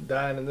Marion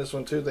dying in this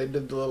one too, they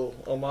did the little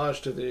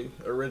homage to the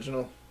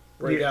original,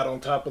 where he got on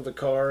top of the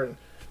car, and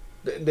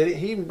did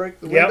he even break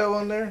the window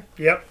on there?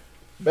 Yep.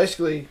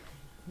 Basically,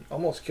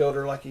 almost killed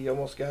her like he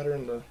almost got her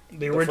in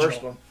the original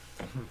first one.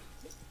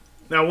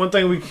 Now, one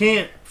thing we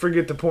can't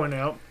forget to point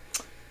out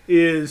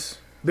is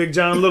Big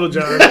John, Little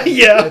John.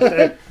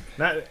 Yeah.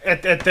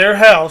 At their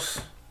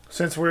house,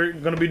 since we're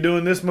going to be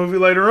doing this movie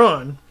later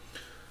on,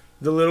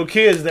 the little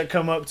kids that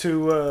come up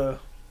to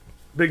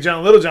Big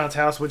John, Little John's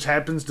house, which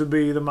happens to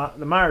be the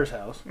Myers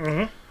house,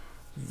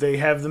 they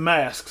have the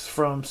masks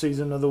from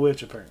Season of the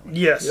Witch, apparently.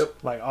 Yes.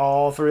 Yep. Like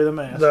all three of the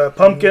masks. The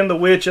pumpkin, the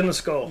witch, and the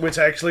skull. Which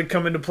actually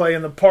come into play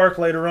in the park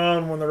later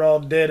on when they're all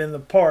dead in the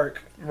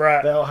park.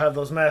 Right. They all have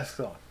those masks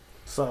on.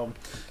 So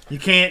you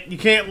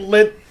can't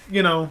let,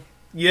 you know,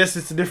 yes,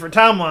 it's a different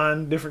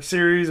timeline, different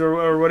series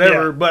or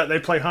whatever, but they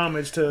play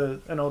homage to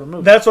an older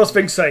movie. That's what I was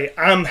going to say.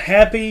 I'm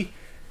happy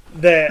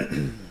that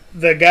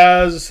the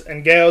guys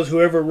and gals,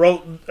 whoever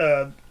wrote,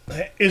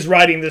 is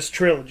writing this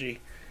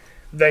trilogy.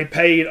 They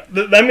paid,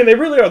 I mean, they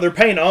really are. They're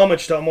paying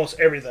homage to almost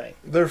everything.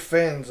 They're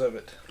fans of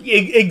it.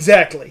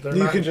 Exactly. They're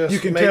You not can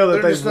just tell that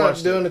they're they've just not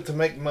watched doing it to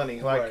make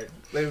money. Like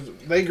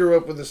they grew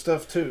up with this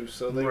stuff too,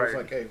 so they was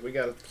like, hey, we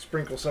got to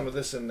sprinkle some of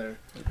this in there.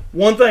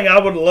 One thing I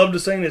would have loved to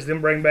see is them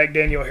bring back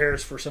Danielle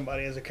Harris for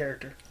somebody as a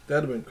character.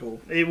 That'd have been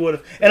cool. It would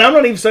have, and I'm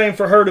not even saying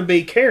for her to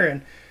be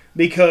Karen,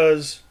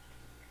 because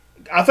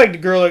I think the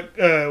girl,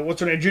 what's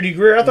her name, Judy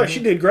Greer, I thought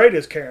she did great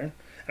as Karen.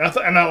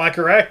 And I like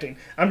her acting.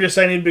 I'm just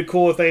saying it'd be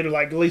cool if they'd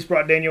like at least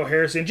brought Danielle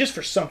Harris in just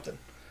for something,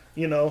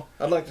 you know.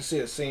 I'd like to see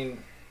a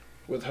scene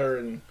with her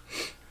and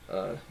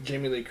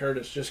Jamie Lee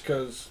Curtis, just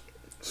because.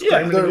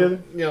 Yeah, they're, you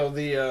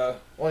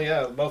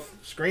know, both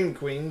scream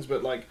queens,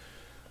 but like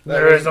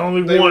there is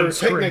only they one. Were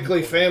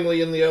technically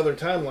family in the other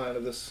timeline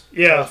of this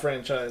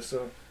franchise,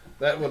 so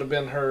that would have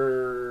been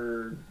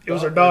her. It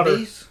was her daughter.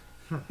 Niece?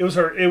 It was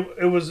her.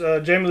 It was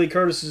Jamie Lee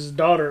Curtis's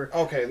daughter.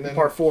 Okay, and then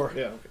part 4.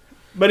 Yeah. Okay.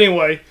 But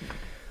anyway.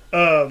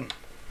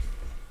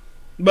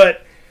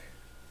 But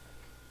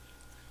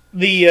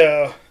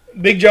the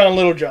Big John,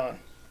 Little John,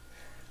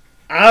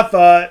 I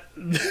thought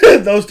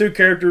those two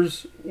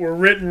characters were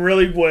written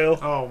really well.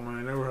 Oh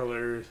man, they were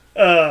hilarious.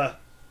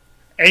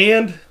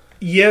 And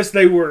yes,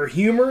 they were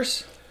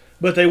humorous,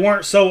 but they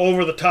weren't so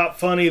over the top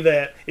funny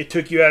that it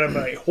took you out of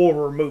a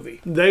horror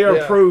movie. They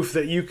are proof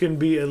that you can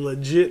be a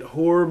legit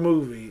horror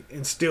movie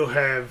and still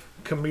have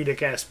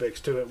comedic aspects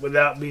to it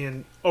without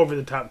being over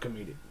the top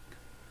comedic.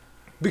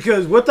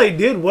 Because what they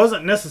did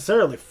wasn't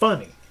necessarily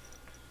funny.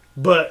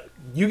 But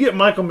you get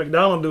Michael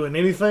McDonald doing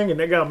anything and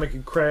that guy will make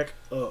you crack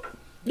up.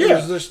 Yeah. It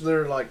was just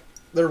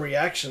their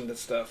reaction to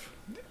stuff.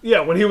 Yeah,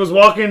 when he was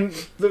walking,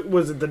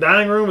 was it the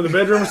dining room or the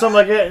bedroom or something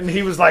like that? And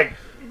he was like,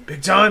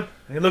 Big John.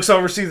 And he looks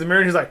over, sees the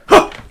mirror, and he's like,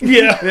 huh!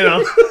 Yeah. You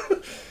know?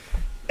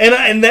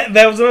 and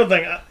that was another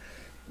thing.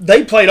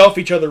 They played off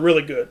each other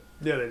really good.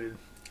 Yeah, they did.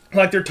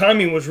 Like their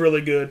timing was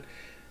really good.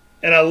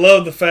 And I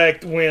love the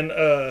fact when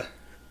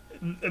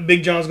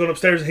Big John's going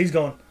upstairs and he's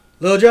going,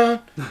 Lil John,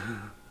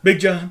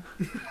 Big John,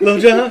 Lil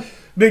John,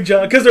 Big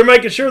John. Because they're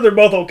making sure they're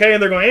both okay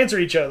and they're going to answer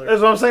each other.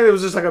 That's what I'm saying. It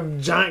was just like a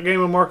giant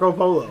game of Marco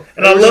Polo.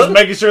 And I was just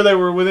making sure they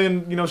were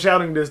within,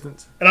 shouting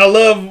distance. And I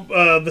love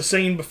the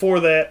scene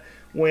before that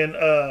when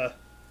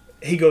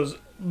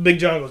Big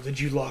John goes, did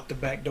you lock the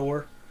back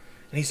door?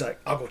 And he's like,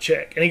 I'll go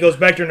check. And he goes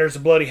back there and there's a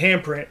bloody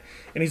handprint.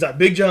 And he's like,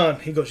 Big John.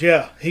 He goes,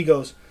 yeah. He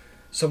goes,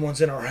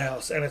 someone's in our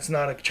house and it's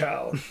not a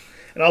child.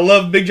 And I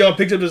love Big John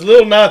picks up this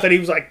little knife that he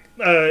was like,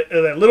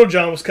 that Little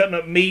John was cutting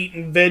up meat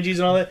and veggies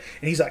and all that.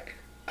 And he's like,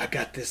 I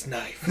got this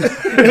knife.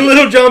 And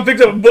Little John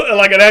picks up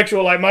like an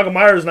actual like Michael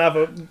Myers knife,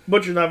 a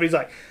butcher's knife. And he's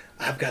like,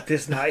 I've got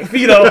this knife,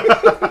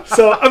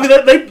 So, I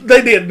mean,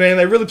 they did, man.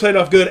 They really played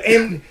off good.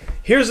 And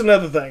here's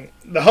another thing.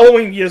 The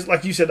Halloween, yes,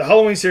 like you said, the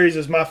Halloween series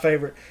is my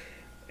favorite.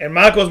 And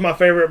Michael's my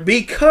favorite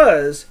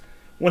because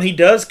when he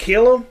does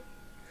kill him,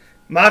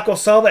 Michael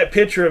saw that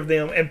picture of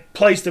them and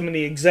placed them in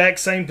the exact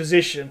same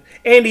position,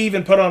 and he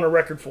even put on a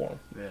record for them.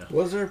 Yeah.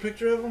 Was there a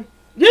picture of them?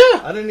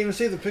 Yeah. I didn't even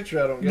see the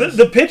picture, I don't guess.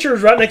 The picture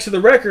is right next to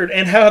the record,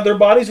 and how their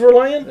bodies were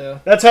laying, yeah.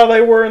 That's how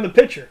they were in the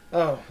picture.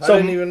 Oh, I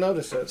didn't even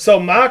notice that. So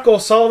Michael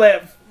saw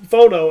that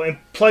photo and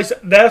placed it.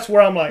 That's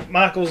where I'm like,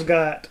 Michael's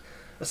got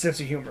a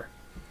sense of humor.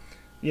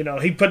 He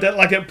put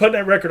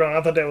that record on.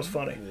 I thought that was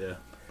funny. Yeah.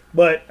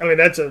 But I mean,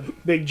 that's a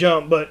big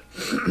jump. But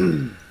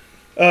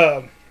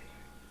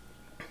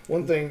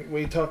one thing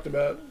we talked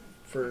about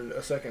for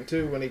a second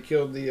too, when he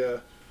killed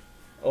the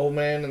old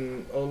man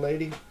and old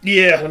lady.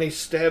 Yeah. When he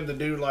stabbed the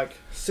dude like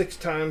 6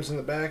 times in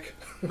the back.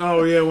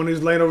 Oh yeah, when he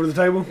was laying over the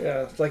table.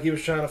 Yeah, it's like he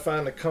was trying to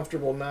find a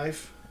comfortable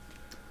knife.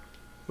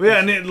 Yeah,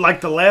 and it,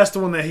 like the last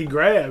one that he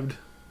grabbed,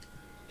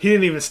 he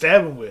didn't even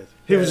stab him with.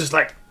 He was just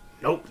like,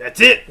 "Nope, that's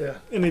it." Yeah.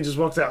 And he just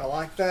walked I out.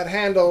 like that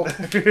handle.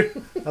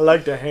 I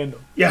like that handle.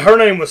 Yeah, her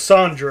name was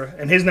Sandra,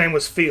 and his name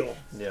was Phil.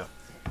 Yeah.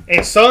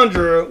 And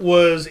Sandra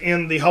was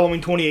in the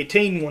Halloween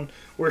 2018 one,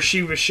 where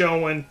she was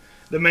showing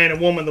the man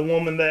and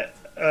woman that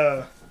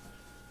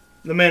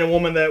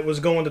was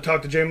going to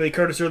talk to Jamie Lee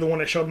Curtis, or the one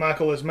that showed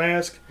Michael his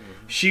mask.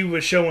 Mm-hmm. She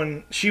was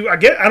showing. I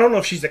don't know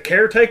if she's the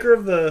caretaker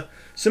of the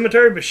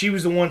cemetery, but she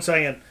was the one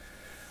saying,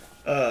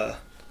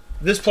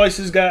 "This place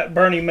has got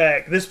Bernie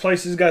Mac. This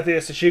place has got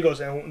this." And she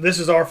goes, "And this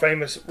is our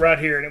famous right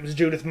here," and it was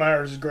Judith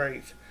Myers'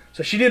 grave.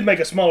 So she did make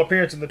a small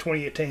appearance in the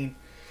 2018,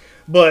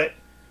 but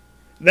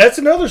that's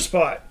another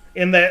spot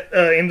in that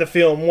in the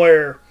film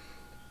where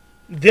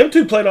them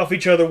two played off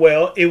each other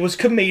well. It was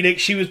comedic.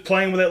 She was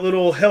playing with that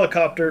little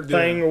helicopter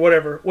thing or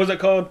whatever. What was it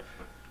called?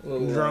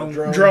 Drone.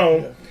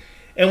 Drone. Yeah.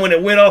 And when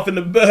it went off in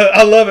the,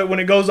 I love it when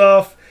it goes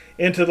off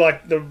into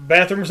like the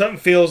bathroom or something.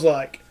 Feels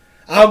like,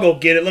 I'll go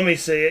get it. Let me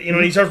see it. You know,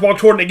 and he starts walking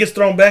toward it, and it gets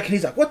thrown back, and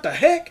he's like, "What the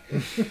heck?"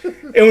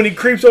 And when he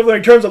creeps over there,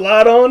 he turns the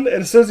light on,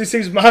 and as soon as he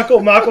sees Michael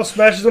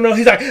smashes the window.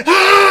 He's like,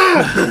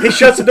 "Ah!" He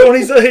shuts the door,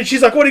 and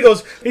she's like, "What?" He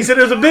goes, he said,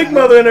 "There's a big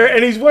mother in there,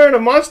 and he's wearing a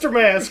monster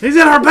mask. He's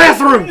in our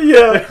bathroom."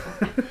 Yeah.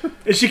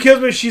 And she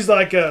kills me. She's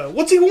like,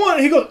 "What's he want?"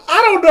 And he goes,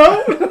 "I don't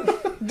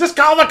know. Just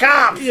call the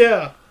cops."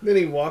 Yeah. Then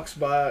he walks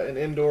by an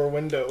indoor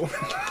window.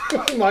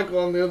 Michael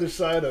on the other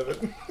side of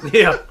it.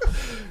 Yeah.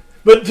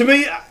 But to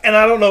me, and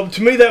I don't know,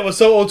 to me that was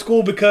so old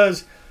school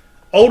because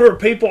older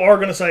people are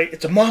going to say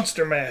it's a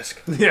monster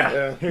mask.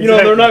 Yeah. You know,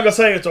 they're not going to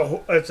say it's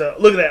a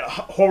look at that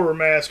horror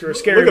mask or a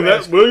scary mask. Look at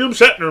mask. that William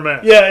Shatner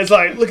mask. Yeah, it's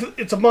like, look,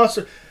 it's a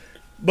monster.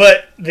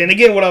 But then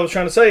again, what I was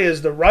trying to say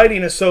is the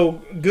writing is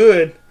so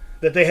good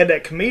that they had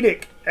that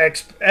comedic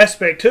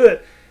aspect to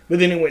it, but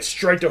then it went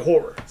straight to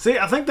horror. See,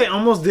 I think they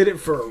almost did it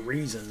for a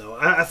reason, though.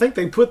 I think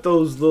they put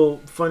those little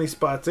funny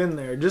spots in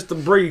there, just to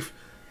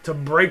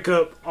break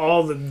up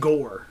all the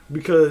gore.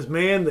 Because,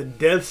 man, the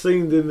death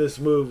scenes in this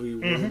movie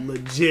were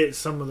legit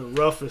some of the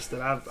roughest that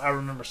I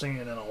remember seeing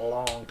in a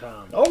long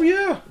time. Oh,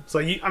 yeah. So,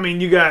 you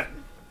got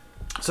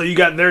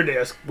their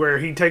desk where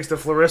he takes the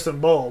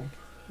fluorescent bulb,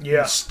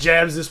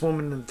 jabs this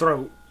woman in the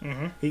throat.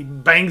 Mm-hmm. He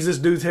bangs this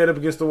dude's head up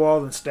against the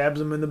wall and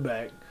stabs him in the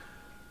back.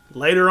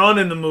 Later on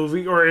in the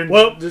movie,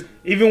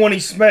 even when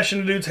he's smashing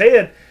the dude's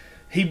head,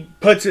 he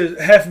puts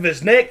half of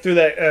his neck through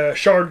that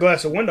shard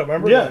glass of window.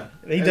 Remember? Yeah,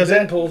 he does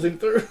that. Pulls him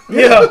through.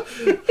 Yeah,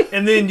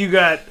 and then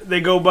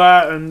they go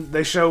by and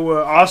they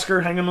show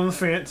Oscar hanging on the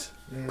fence,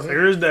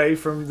 clear as day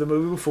from the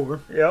movie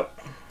before. Yep.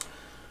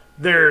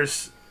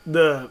 There's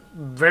the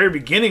very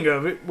beginning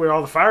of it where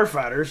all the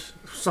firefighters,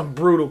 some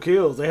brutal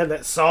kills. They had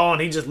that saw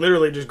and he just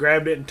literally just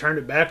grabbed it and turned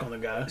it back on the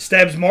guy.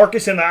 Stabs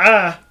Marcus in the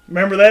eye.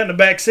 Remember that in the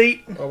back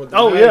seat? With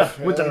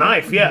the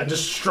knife. Yeah,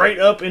 just straight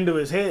up into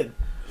his head.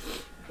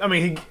 I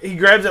mean, he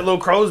grabs that little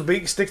crow's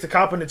beak, sticks the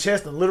cop in the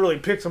chest, and literally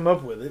picks him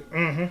up with it.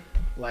 Mm-hmm.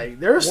 Like,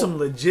 there are some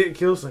legit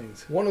kill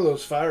scenes. One of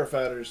those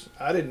firefighters,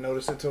 I didn't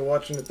notice it till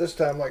watching it this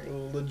time. Like,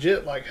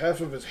 legit, like half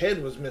of his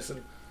head was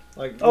missing.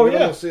 Like, you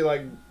don't see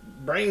like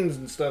brains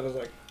and stuff. I was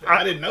like,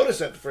 I didn't notice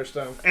that the first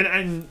time.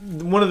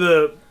 And one of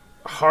the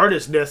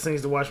hardest death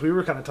scenes to watch, we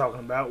were kind of talking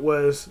about,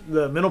 was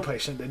the mental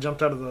patient that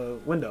jumped out of the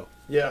window.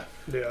 Yeah.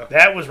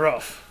 That was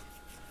rough.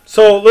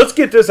 So let's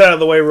get this out of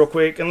the way real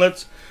quick, and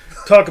let's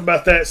talk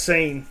about that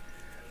scene.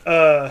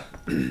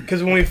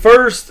 Because when we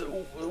first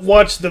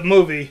watched the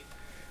movie,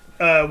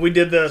 we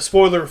did the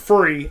spoiler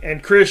free,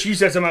 and Chris, you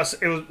said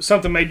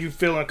something made you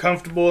feel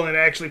uncomfortable and it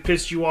actually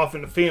pissed you off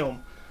in the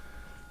film.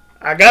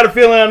 I got a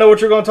feeling I know what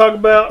you're going to talk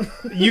about.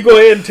 You go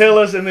ahead and tell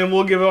us, and then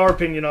we'll give our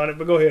opinion on it.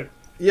 But go ahead.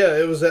 Yeah,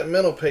 it was that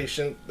mental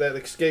patient that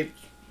escaped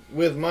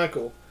with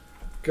Michael.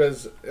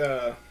 Because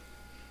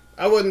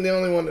I wasn't the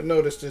only one that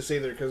noticed this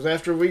either. Because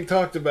after we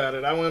talked about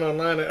it, I went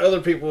online and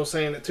other people were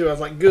saying it too. I was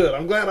like, good.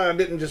 I'm glad I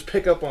didn't just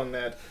pick up on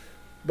that.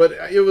 But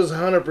it was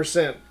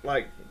 100%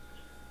 like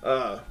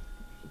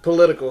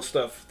political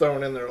stuff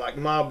thrown in there, like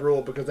mob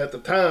rule. Because at the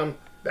time,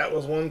 that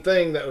was one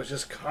thing that was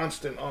just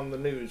constant on the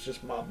news.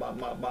 Just mob, mob,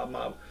 mob, mob,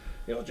 mob.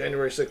 You know,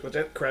 January 6th, but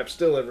that crap's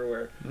still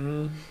everywhere.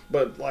 Mm.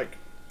 But, like,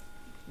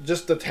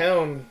 just the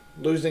town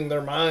losing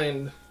their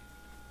mind,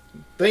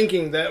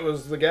 thinking that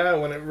was the guy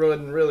when it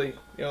wasn't really,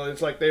 you know,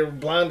 it's like they were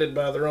blinded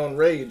by their own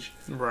rage.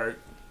 Right.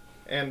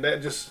 And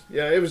that just,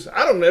 it was,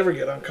 I don't ever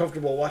get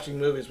uncomfortable watching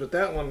movies, but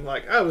that one,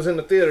 like, I was in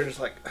the theater just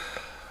like,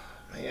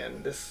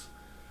 man, this,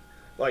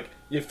 like,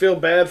 you feel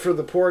bad for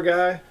the poor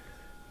guy,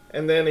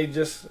 and then he's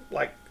just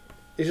like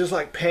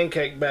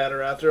pancake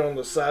batter out there on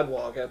the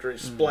sidewalk after he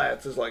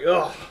splats. It's like,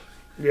 oh.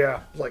 Yeah.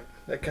 It's like,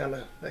 that kind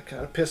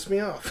of pissed me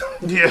off.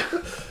 Yeah.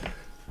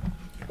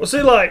 Well,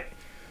 see, like,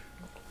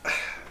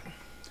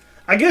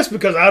 I guess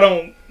because I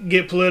don't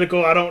get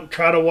political, I don't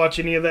try to watch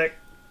any of that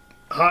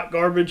hot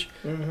garbage.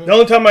 Mm-hmm. The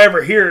only time I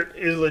ever hear it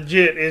is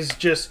legit is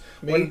just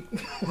Me?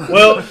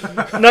 well,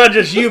 not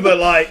just you, but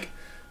like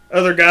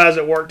other guys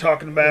at work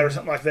talking about it or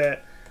something like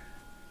that.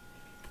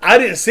 I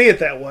didn't see it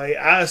that way.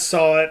 I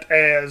saw it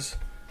as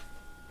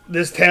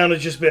this town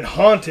has just been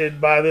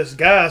haunted by this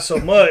guy so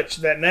much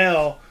that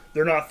now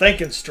they're not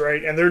thinking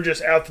straight and they're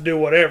just out to do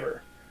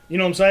whatever. You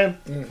know what I'm saying?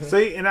 Mm-hmm.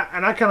 See, and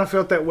I kind of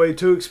felt that way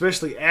too,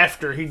 especially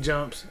after he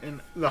jumps and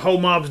the whole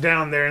mob's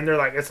down there and they're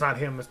like, it's not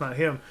him, it's not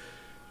him.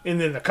 And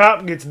then the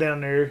cop gets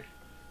down there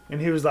and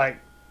he was like,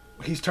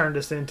 he's turned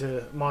us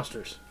into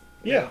monsters.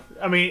 Yeah.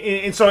 I mean,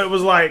 and so it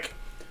was like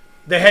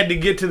they had to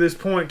get to this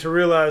point to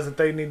realize that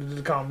they needed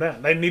to calm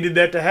down. They needed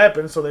that to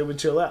happen so they would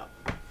chill out.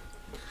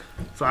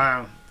 So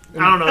I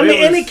don't know. I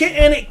mean,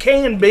 it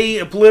can be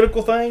a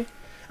political thing.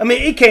 I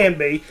mean, it can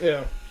be.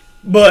 Yeah.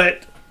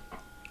 But,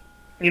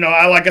 you know,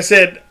 like I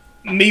said,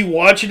 me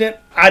watching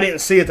it, I didn't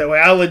see it that way.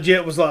 I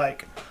legit was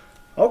like,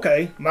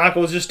 okay,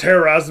 Michael has just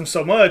terrorized them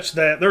so much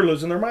that they're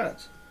losing their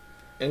minds.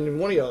 And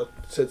one of y'all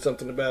said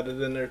something about it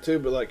in there too,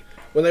 but like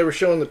when they were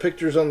showing the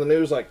pictures on the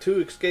news, like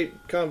 2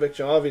 escaped convicts,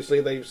 you know, obviously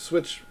they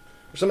switch.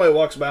 If somebody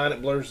walks by and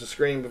it blurs the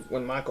screen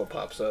when Michael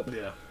pops up.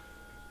 Yeah.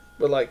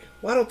 But like,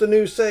 why don't the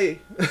news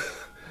say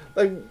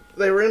like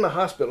they were in the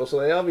hospital, so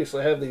they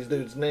obviously have these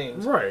dudes'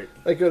 names. Right.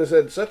 They could have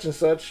said such and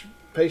such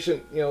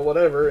patient, you know,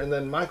 whatever, and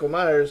then Michael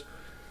Myers.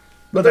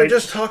 But they're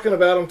just talking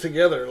about them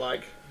together,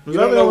 like you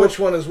don't know which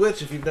one is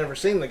which if you've never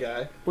seen the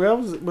guy. Well,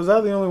 was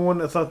I the only one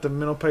that thought the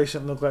mental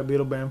patient looked like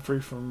Beetle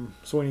Bamfrey from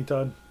Sweeney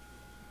Todd?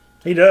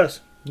 He does.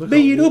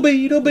 Beetle.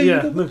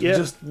 Yeah, look, Yeah.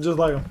 just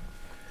like him.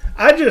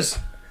 I just,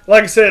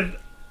 like I said,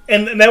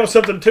 and that was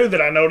something too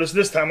that I noticed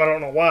this time. I don't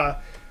know why.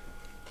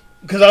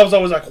 Because I was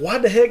always like, why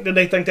the heck did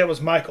they think that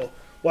was Michael?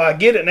 Well, I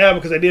get it now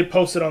because they did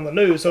post it on the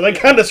news. So they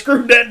kind of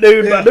screwed that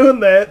dude by doing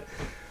that.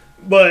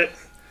 But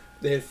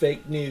They had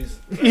fake news.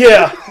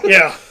 yeah.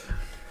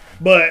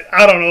 But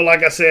I don't know.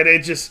 Like I said,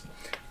 it just,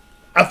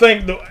 I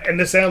think, and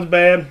this sounds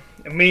bad,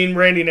 and me and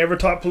Randy never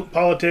talk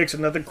politics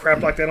and nothing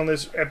crap like that on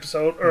this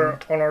episode or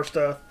on our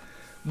stuff.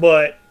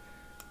 But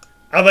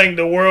I think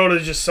the world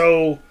is just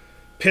so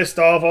pissed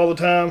off all the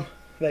time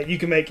that you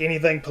can make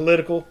anything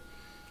political.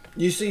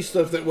 You see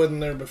stuff that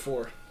wasn't there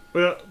before.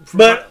 Well,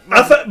 But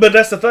but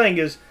that's the thing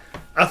is,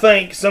 I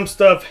think some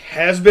stuff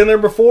has been there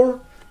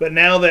before, but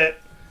now that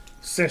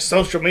since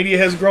social media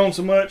has grown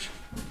so much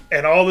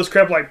and all this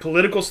crap like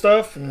political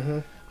stuff,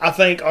 I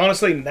think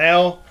honestly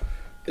now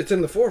It's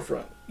in the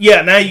forefront.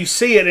 yeah, now you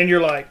see it and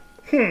you're like,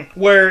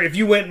 where if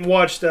you went and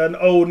watched an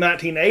old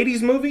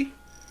 1980s movie,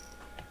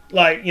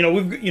 like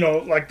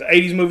like the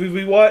 80s movies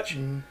we watch,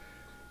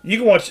 you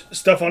can watch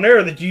stuff on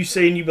there that you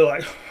see and you be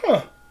like,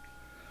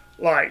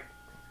 like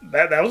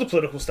that was a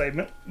political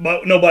statement,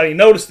 but nobody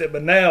noticed it.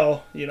 But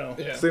now,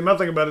 Yeah. See, my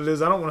thing about it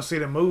is I don't want to see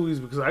the movies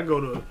because I go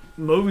to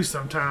movies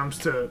sometimes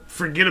to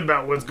forget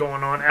about what's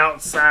going on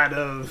outside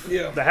of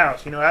the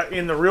house.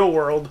 In the real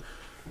world,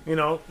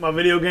 my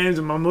video games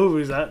and my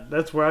movies,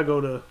 that's where I go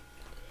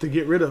to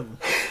get rid of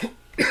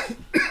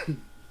them.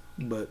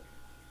 But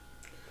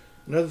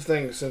Another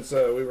thing, since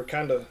we were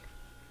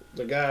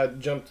the guy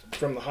jumped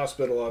from the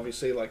hospital,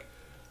 obviously, like,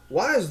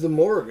 why is the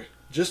morgue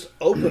just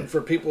open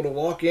for people to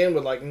walk in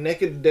with, like,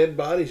 naked dead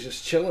bodies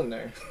just chilling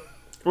there?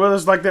 well,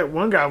 it's like that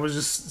one guy was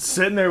just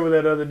sitting there with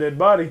that other dead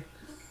body,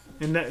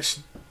 and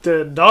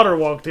the daughter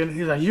walked in. And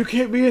he's like, "You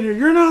can't be in here.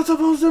 You're not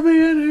supposed to be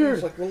in here."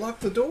 It's like, well, lock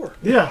the door.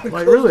 Yeah,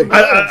 like really.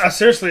 I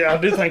seriously, I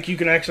do think you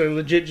can actually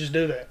legit just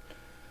do that.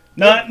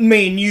 Not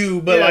me and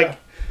you, but like,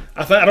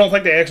 I don't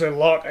think they actually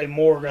lock a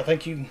morgue. I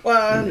think you. Well,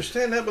 I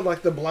understand that, but,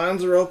 like, the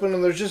blinds are open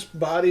and there's just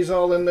bodies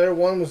all in there.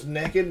 One was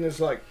naked and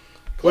it's like,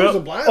 close the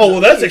blinds. Oh, well,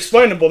 that's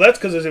explainable. That's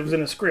because it was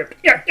in a script.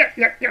 Yeah.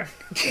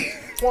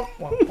 Wah,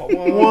 wah, wah,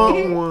 wah.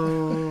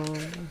 Wah, wah.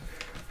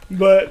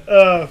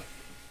 But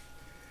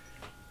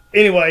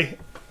anyway,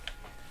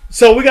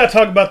 so we got to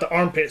talk about the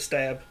armpit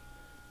stab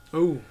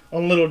Ooh,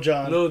 on Little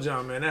John. Little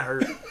John, man, that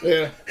hurt.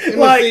 Yeah. In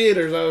Like- the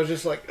theaters, I was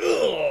just like,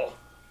 ugh.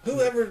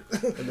 Whoever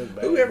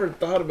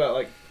thought about,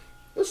 like,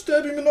 let's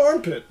stab him in the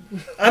armpit?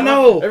 I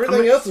know.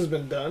 Everything else has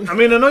been done. I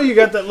mean, I know you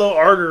got that little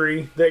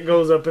artery that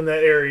goes up in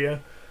that area,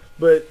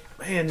 but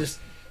man, just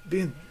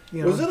being,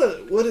 Was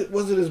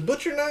it his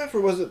butcher knife or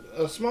was it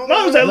a small No, it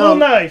knife? was that little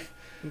knife.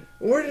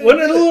 Where did Wasn't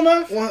he it a get little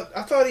knife? Well,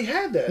 I thought he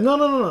had that.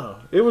 No.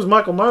 It was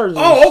Michael Myers.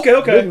 Oh,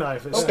 okay. Big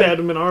knife. It stabbed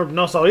him in the arm.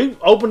 No, so he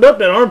opened up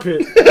that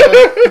armpit.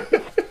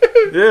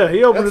 Yeah,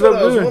 he opened That's it what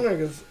up I was good. wondering.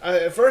 Cause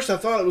at first I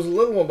thought it was a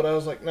little one, but I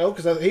was like, no,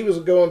 because he was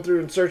going through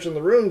and searching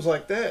the rooms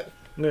like that.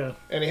 Yeah,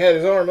 And he had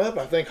his arm up,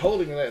 I think,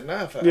 holding that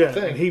knife. I yeah,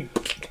 think. and he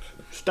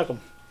stuck him.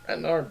 Right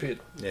in the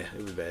armpit. Yeah,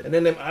 it was bad. And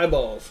then them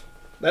eyeballs.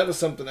 That was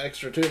something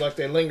extra, too. Like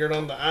they lingered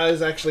on the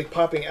eyes actually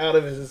popping out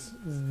of his...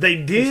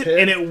 They did, head?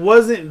 and it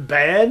wasn't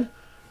bad,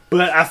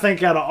 but I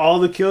think out of all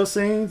the kill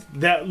scenes,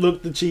 that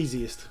looked the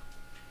cheesiest.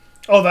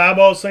 Oh, the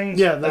eyeball scenes?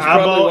 Yeah, the That's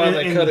eyeball. probably why and,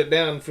 they and- cut it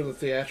down for the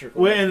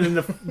theatrical. Well, and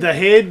then the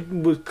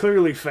head was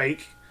clearly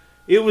fake.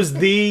 It was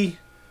the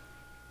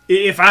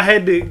If I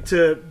had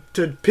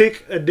to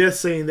pick a death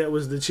scene that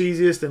was the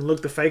cheesiest and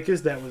looked the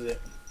fakest, that was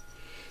it.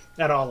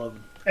 Out of all of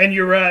them. And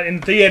you're right. In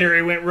the theater,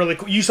 it went really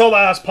quick. You saw the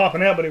eyes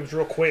popping out, but it was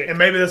real quick. And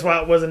maybe that's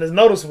why it wasn't as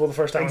noticeable the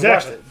first time we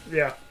watched it.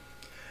 Yeah.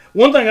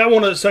 One thing I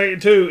want to say,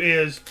 too,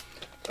 is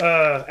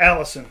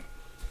Allyson.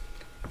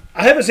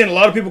 I haven't seen a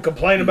lot of people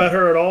complain about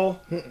her at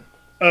all.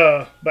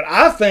 But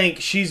I think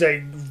she's a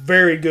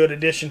very good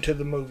addition to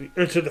the movie,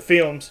 or to the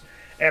films.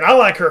 And I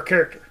like her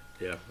character.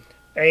 Yeah.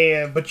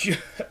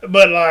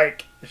 But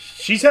like,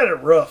 she's had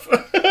it rough.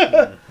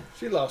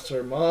 She lost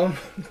her mom,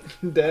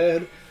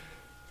 dad,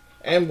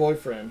 and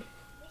boyfriend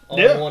all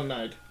in one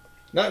night,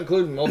 not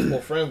including multiple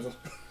friends.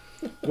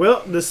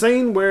 Well, the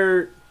scene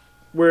where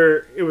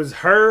it was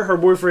her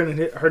boyfriend,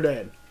 and her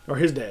dad, or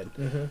his dad,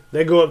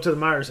 they go up to the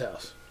Myers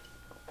house,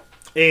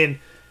 and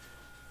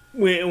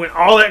when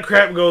all that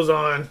crap goes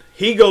on,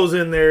 he goes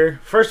in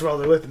there. First of all,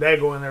 they let the dad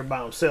go in there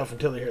by himself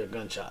until they hear a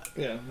gunshot.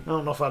 Yeah, I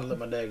don't know if I'd let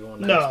my dad go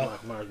in there. No,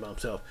 Michael Myers by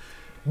himself.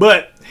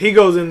 But he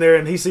goes in there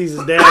and he sees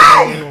his dad.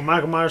 And when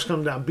Michael Myers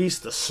comes down, beats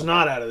the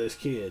snot out of this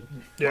kid,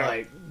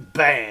 like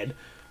bad.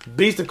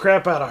 Beats the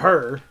crap out of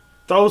her.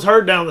 Throws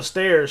her down the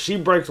stairs. She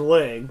breaks a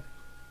leg.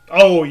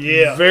 Oh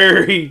yeah,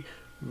 very,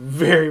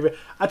 very bad.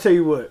 I tell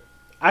you what,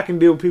 I can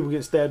deal with people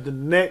getting stabbed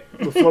in the neck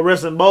with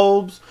fluorescent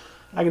bulbs.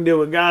 I can deal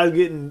with guys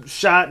getting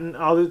shot and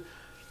all this.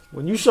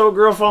 When you show a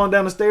girl falling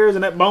down the stairs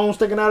and that bone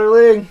sticking out her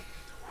leg,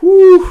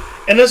 whoo.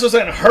 And that's what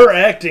I'm saying. Her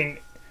acting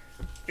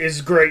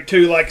is great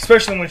too. Like,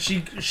 especially when she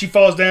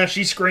falls down,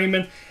 she's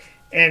screaming,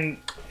 and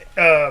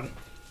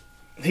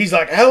he's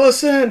like,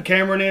 Allyson,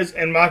 Cameron is,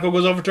 and Michael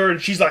goes over to her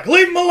and she's like,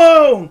 leave him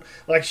alone.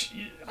 Like,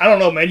 I don't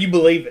know, man. You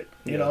believe it,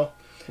 you know.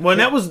 Well, and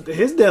that was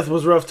his death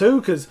was rough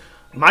too, because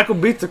Michael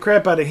beats the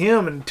crap out of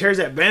him and tears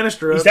that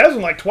banister up. He stabs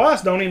him like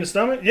twice, don't he, in the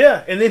stomach?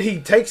 Yeah, and then he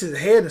takes his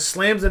head and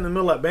slams it in the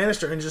middle of that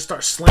banister and just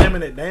starts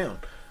slamming it down.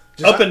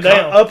 Just up and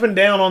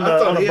down on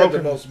the on a he broken.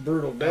 had the most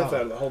brutal death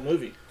out of the whole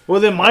movie. Well,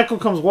 then Michael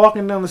comes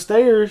walking down the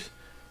stairs,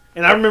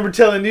 and I remember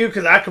telling you,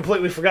 because I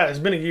completely forgot. It's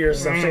been a year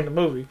since I've seen the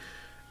movie.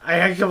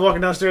 I come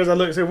walking downstairs, I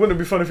look and say, wouldn't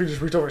it be funny if he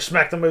just reached over and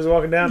smacked him as he was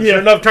walking down? Yeah. Sure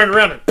enough, turned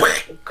around and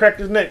cracked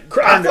his neck.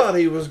 I thought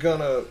he was going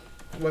to,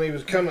 when he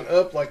was coming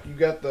up, like you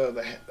got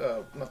the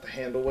not the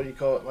handle, what do you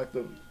call it, like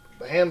the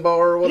handbar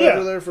or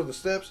whatever there for the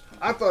steps.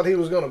 I thought he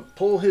was going to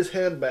pull his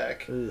head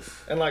back and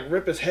like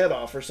rip his head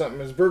off or something.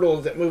 As brutal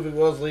as that movie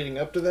was leading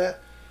up to that,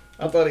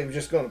 I thought he was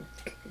just going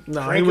to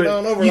crank it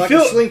on over like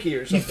a slinky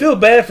or something. You feel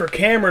bad for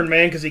Cameron,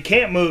 man, because he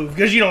can't move.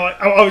 Because, you know,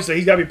 obviously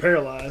he's got to be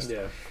paralyzed.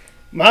 Yeah.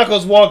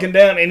 Michael's walking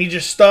down and he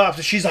just stops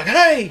and she's like,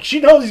 hey, she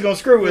knows he's going to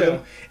screw with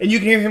him. And you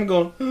can hear him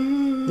going,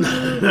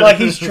 like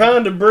he's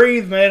trying to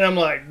breathe, man. I'm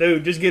like,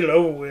 dude, just get it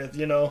over with,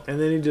 you know.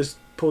 And then he just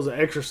pulls an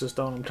exorcist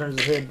on him, turns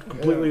his head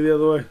completely the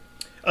other way.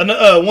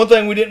 One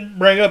thing we didn't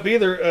bring up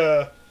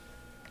either,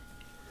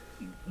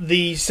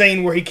 the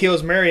scene where he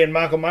kills Mary and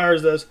Michael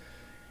Myers does,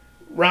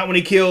 right when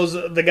he kills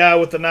the guy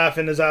with the knife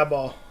in his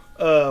eyeball.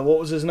 What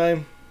was his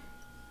name?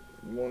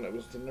 The one that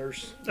was the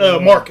nurse.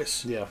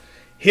 Marcus. Yeah.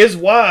 His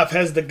wife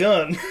has the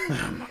gun,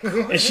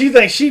 and she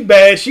thinks she's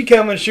bad. She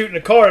coming shooting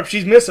the car up.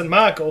 She's missing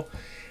Michael,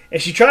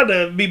 and she tried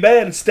to be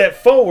bad and step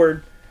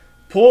forward,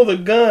 pull the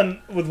gun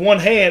with one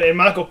hand, and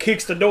Michael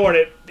kicks the door, and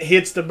it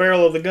hits the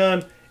barrel of the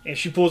gun, and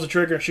she pulls the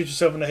trigger and shoots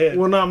herself in the head.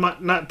 Well,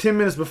 not 10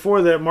 minutes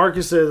before that,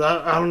 Marcus says,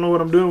 I don't know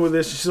what I'm doing with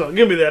this. She's like,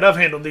 give me that. I've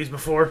handled these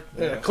before.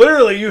 Yeah.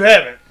 Clearly, you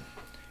haven't.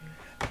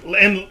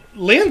 And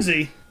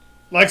Lindsay,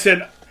 like I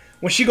said,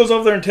 when she goes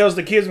over there and tells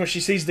the kids, when she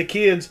sees the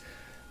kids,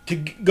 to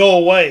go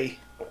away,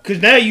 because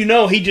now you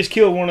know he just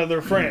killed one of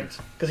their friends.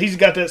 Because he's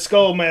got that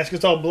skull mask.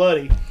 It's all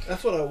bloody.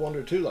 That's what I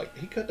wonder, too. Like,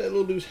 he cut that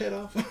little dude's head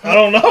off? I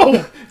don't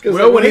know.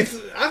 Well, like,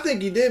 I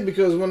think he did,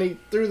 because when he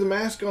threw the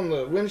mask on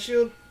the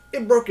windshield,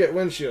 it broke that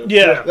windshield.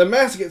 Yeah. The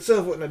mask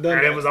itself wouldn't have done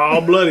that. It was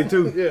all bloody,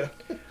 too. Yeah.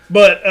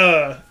 But,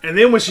 and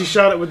then when she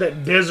shot it with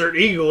that Desert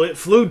Eagle, it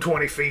flew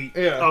 20 feet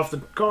off the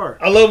car.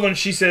 I love when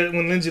she said,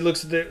 when Lindsay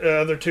looks at the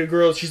other two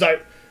girls, she's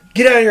like,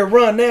 get out of here,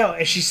 run now.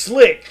 And she's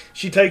slick.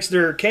 She takes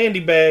their candy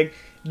bag,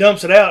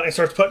 dumps it out, and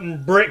starts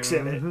putting bricks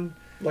in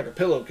it. Like a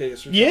pillowcase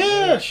or something.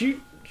 Yeah,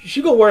 she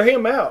gonna wear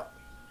him out.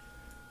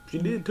 She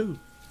did too.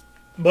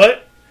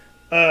 But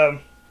going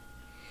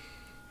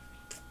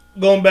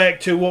back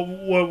to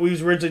what we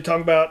was originally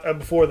talking about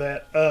before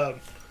that,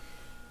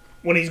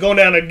 when he's going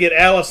down to get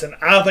Allyson,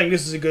 I think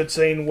this is a good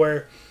scene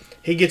where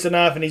he gets a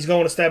knife and he's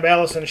going to stab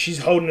Allyson and she's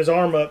holding his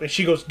arm up and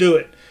she goes, do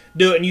it.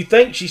 And you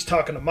think she's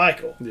talking to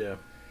Michael. Yeah.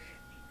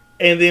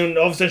 And then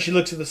all of a sudden she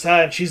looks to the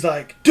side and she's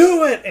like,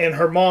 do it! And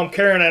her mom,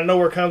 Karen, out of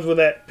nowhere, comes with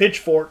that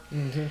pitchfork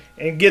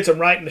and gets him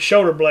right in the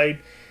shoulder blade.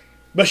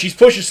 But she's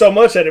pushing so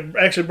much that it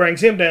actually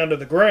brings him down to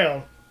the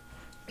ground.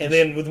 And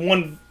then with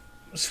one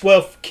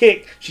swell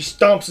kick, she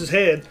stomps his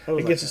head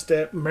and gets a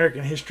step.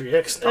 American History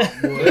X stomp.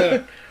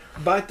 Yeah.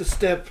 Bite the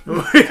step.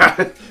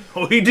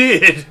 Oh, he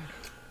did.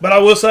 But I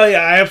will say,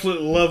 I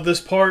absolutely love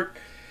this part,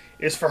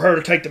 is for her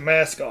to take the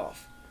mask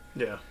off.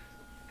 Yeah.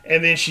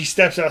 And then she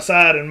steps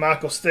outside, and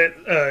Michael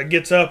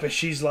gets up, and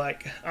she's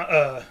like,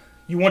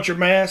 you want your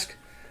mask?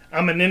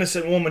 I'm an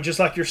innocent woman just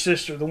like your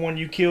sister, the one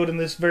you killed in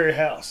this very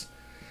house.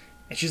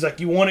 And she's like,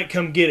 you want it,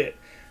 come get it.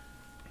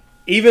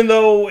 Even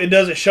though it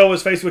doesn't show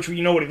his face, which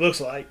you know what he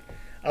looks like,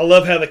 I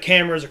love how the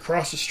camera is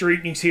across the street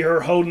and you can see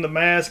her holding the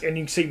mask and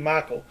you can see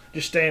Michael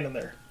just standing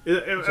there.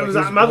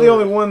 Am I the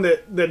only one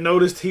that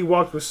noticed he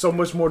walked with so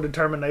much more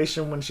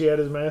determination when she had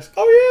his mask?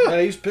 Oh, yeah.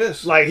 Yeah, he's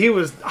pissed. Like, he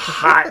was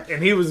hot,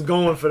 and he was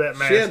going for that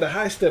mask. She had to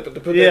high step it to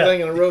put that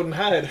thing in the road and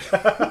hide.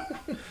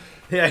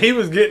 Yeah, he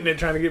was getting it,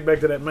 trying to get back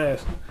to that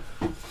mask.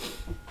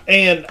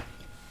 And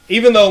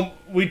even though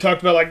we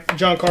talked about, like,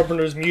 John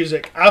Carpenter's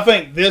music, I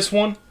think this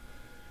one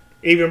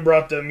even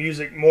brought the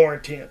music more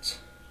intense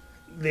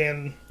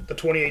than the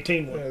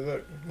 2018 one. Yeah,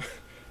 look.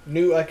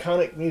 New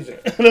iconic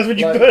music. That's what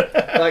you put.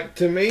 Like,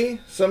 to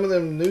me, some of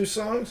them new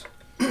songs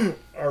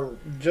are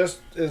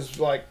just as,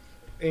 like,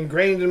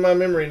 ingrained in my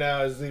memory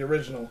now as the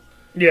original.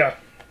 Yeah.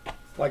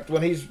 Like,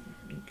 when he's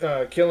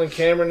killing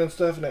Cameron and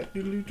stuff, and that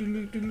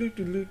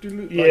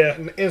yeah.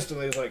 and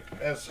instantly it's like,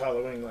 that's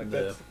Halloween. Like,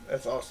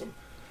 that's awesome.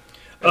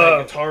 And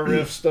that guitar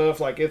riff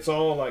stuff, like, it's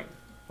all, like,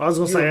 I was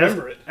going to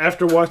say,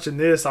 after watching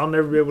this, I'll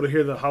never be able to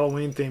hear the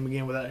Halloween theme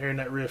again without hearing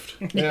that riff.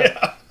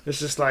 Yeah. It's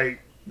just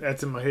like,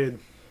 that's in my head.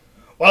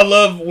 Well, I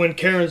love when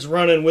Karen's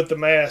running with the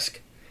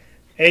mask.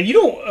 And you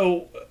don't...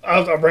 Oh,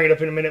 I'll bring it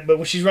up in a minute, but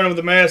when she's running with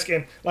the mask,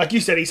 and like you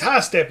said, he's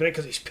high-stepping it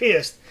because he's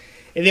pissed.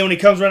 And then when he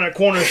comes around that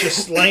corner, it's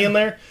just laying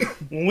there.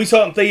 When we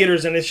saw it in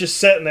theaters and it's just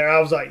sitting there, I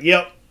was like,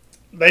 yep,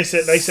 they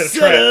set a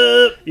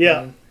trap.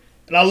 Yeah.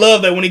 And I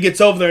love that when he gets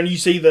over there and you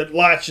see the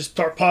lights just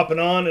start popping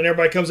on and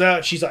everybody comes out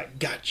and she's like,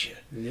 gotcha.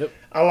 Yep.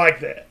 I like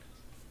that.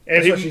 And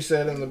that's what she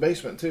said in the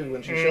basement, too,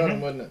 when she shot him,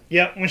 wasn't it?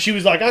 Yeah, when she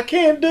was like, I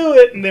can't do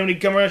it. And then when he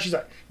come around, she's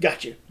like,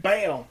 gotcha.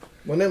 Bam.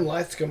 When them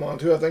lights come on,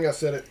 too, I think I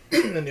said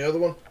it in the other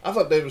one, I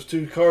thought there was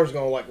two cars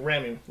going to, like,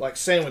 ram him, like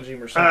sandwich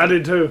him or something. I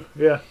did, too,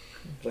 yeah.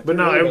 Like, but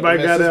no,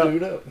 everybody got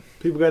out. Up.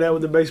 People got out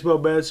with their baseball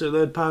bats, their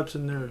lead pipes,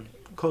 and their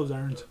clothes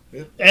irons.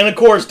 Yep. And, of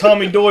course,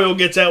 Tommy Doyle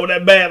gets out with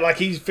that bat like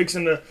he's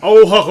fixing the...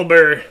 Old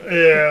Huckleberry.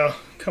 Yeah,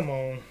 come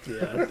on.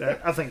 Yeah,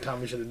 I think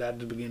Tommy should have died at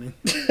the beginning.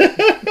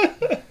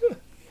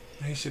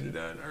 He should have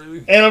died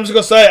early. And I'm just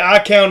going to say, I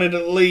counted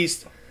at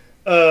least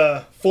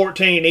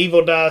 14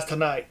 Evil Dies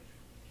Tonight.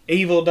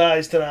 Evil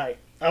Dies Tonight.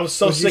 I was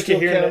so sick of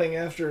hearing counting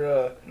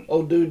after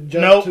old dude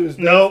jumped to his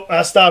death? Nope,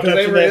 I stopped after that.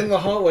 Because they were in the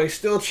hallway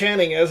still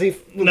chanting as he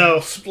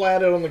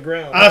splatted on the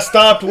ground. I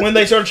stopped when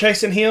they started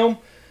chasing him,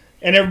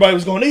 and everybody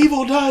was going,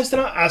 Evil Dies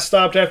Tonight. I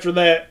stopped after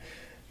that.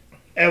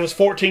 It was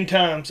 14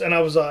 times, and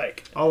I was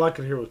like... All I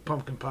could hear was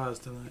Pumpkin Pies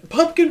Tonight.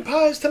 Pumpkin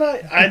Pies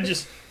Tonight? I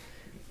just...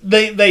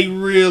 They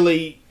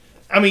really...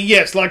 I mean,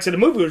 yes, like I said, the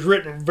movie was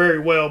written very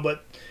well,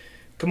 but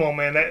come on,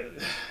 man,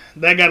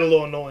 that got a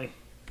little annoying.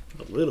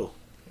 A little.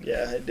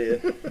 Yeah, it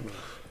did.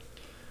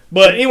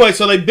 But anyway,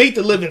 so they beat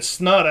the living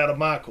snot out of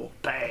Michael.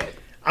 Bad.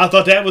 I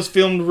thought that was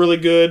filmed really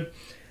good,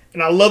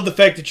 and I love the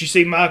fact that you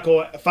see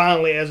Michael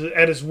finally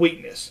at his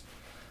weakness.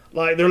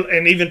 Like,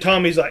 and even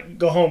Tommy's like,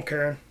 "Go home,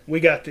 Karen. We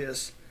got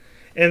this."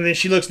 And then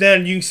she looks down,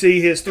 and you can see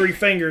his 3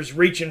 fingers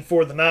reaching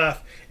for the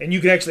knife, and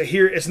you can actually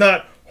hear it's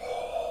not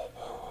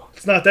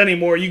that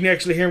anymore. You can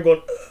actually hear him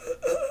going.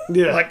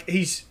 Yeah, like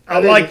I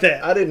like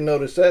that. I didn't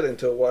notice that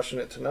until watching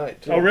it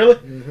tonight, too. Oh, really?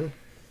 Mm-hmm.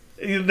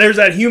 There's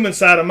that human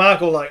side of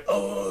Michael, like,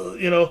 oh,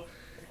 you know,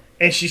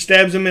 and she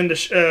stabs him in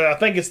the, I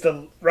think it's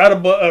the right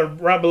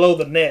below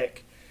the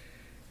neck.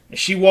 And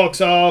she walks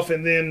off,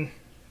 and then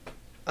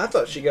I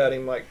thought she got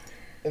him like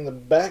in the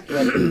back,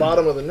 like the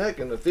bottom of the neck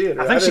in the theater.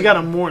 I think she got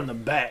him more in the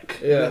back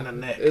than the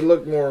neck. It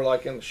looked more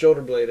like in the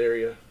shoulder blade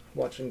area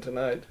watching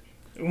tonight.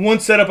 One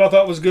setup I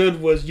thought was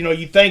good was, you know,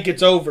 you think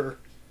it's over,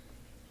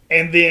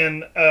 and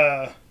then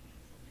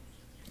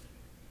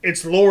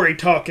it's Laurie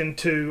talking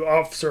to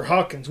Officer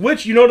Hawkins,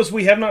 which you notice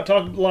we have not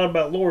talked a lot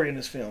about Laurie in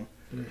this film.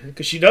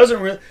 Because she doesn't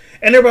really...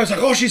 And everybody's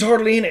like, oh, she's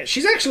hardly in it.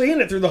 She's actually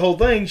in it through the whole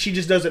thing. She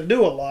just doesn't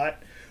do a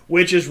lot,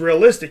 which is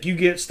realistic. You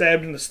get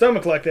stabbed in the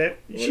stomach like that,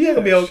 she ain't going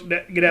to be able to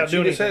get out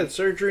doing anything. She just had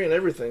surgery and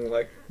everything.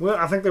 Like, well,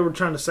 I think they were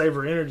trying to save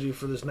her energy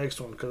for this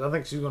next one, because I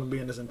think she's going to be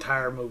in this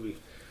entire movie.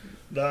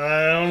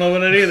 I don't know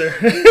about that either.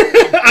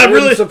 It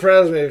wouldn't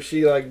surprise me if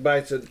she, like,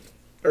 bites it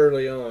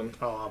early on.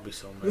 Oh, I'll be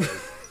so mad.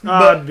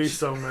 I'd be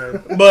so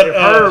mad. But if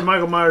her or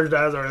Michael Myers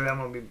dies early, I'm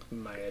going to be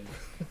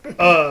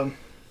mad.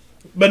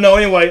 But no,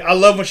 anyway, I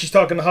love when she's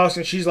talking to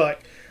Hoskins. She's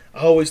like,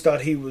 I always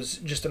thought he was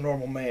just a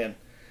normal man.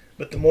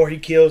 But the more he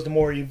kills, the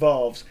more he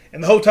evolves.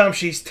 And the whole time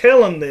she's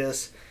telling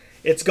this,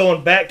 it's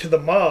going back to the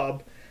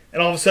mob.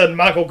 And all of a sudden,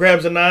 Michael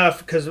grabs a knife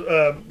because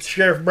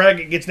Sheriff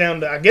Brackett gets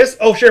down to, I guess,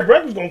 Sheriff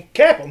Brackett's going to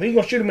cap him. He's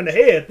going to shoot him in the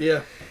head.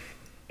 Yeah.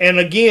 And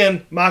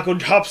again, Michael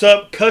hops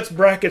up, cuts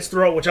Brackett's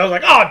throat, which I was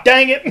like, oh,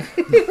 dang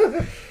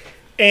it.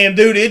 And,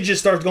 dude, it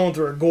just starts going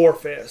through a gore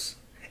fest.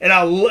 And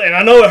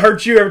I know it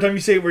hurts you every time you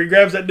see it where he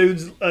grabs that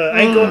dude's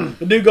ankle.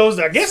 The dude goes,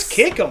 I guess,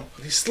 kick him.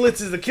 He slits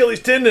his Achilles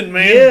tendon,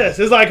 man. Yes,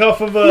 it's like off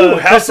of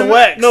House of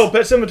Wax. No,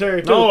 Pet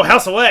Cemetery. Too. No,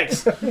 House of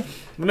Wax.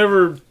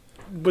 Whenever,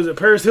 was it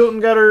Paris Hilton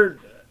got her?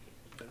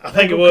 I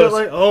think it was.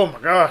 Oh, my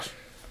gosh.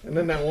 And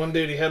then that one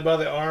dude he had by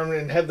the arm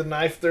and had the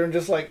knife through and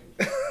just like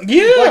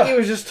Yeah. he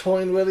was just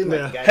toying with him.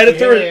 Yeah. Like, Had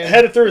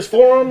it through his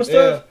forearm and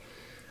stuff.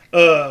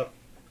 But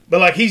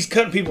like he's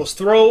cutting people's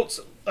throats.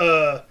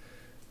 What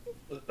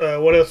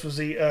else was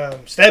he?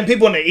 Stabbing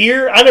people in the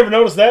ear. I never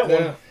noticed that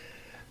one. Yeah.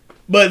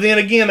 But then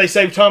again, they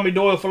saved Tommy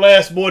Doyle for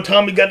last. Boy,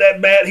 Tommy got that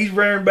bat. He's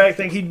rearing back,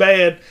 think he's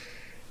bad.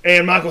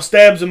 And Michael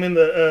stabs him in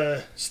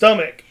the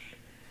stomach.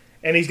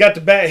 And he's got the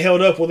bat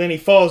held up. Well, then he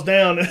falls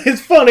down. And it's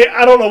funny.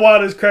 I don't know why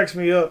this cracks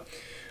me up.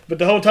 But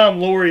the whole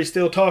time Laurie is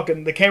still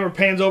talking, the camera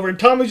pans over and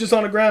Tommy's just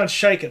on the ground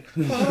shaking.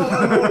 You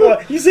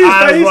see his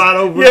Eyes face? wide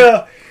open.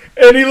 Yeah.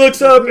 And he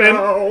looks up and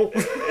No.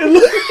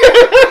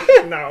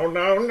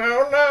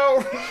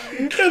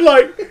 and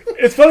like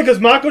it's funny because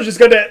Michael's just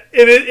got that.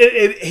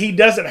 He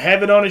doesn't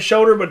have it on his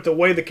shoulder, but the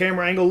way the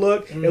camera angle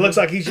looked, it looks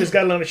like he's just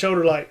got it on his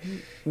shoulder. Like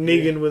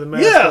Negan with a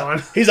mask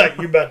on. He's like,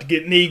 "You're about to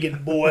get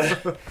Negan, boy."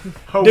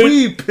 Are Dude.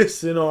 we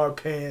pissing our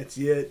pants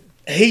yet?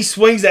 He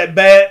swings that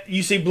bat.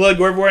 You see blood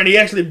go everywhere, and he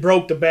actually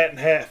broke the bat in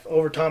half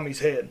over Tommy's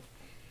head.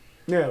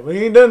 Yeah, but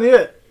he ain't done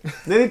yet.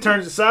 Then he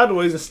turns it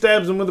sideways and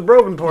stabs him with the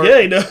broken part.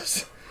 Yeah, he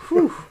does.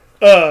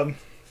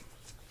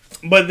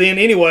 But then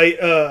anyway,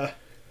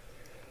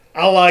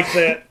 I like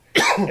that,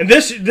 and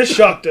this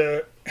shocked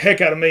the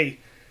heck out of me.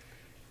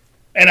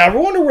 And I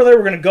wonder where they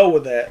were going to go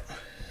with that.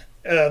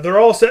 They're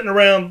all sitting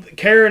around.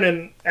 Karen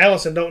and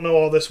Allyson don't know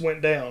all this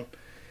went down.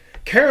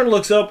 Karen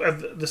looks up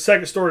at the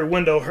second story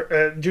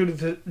window,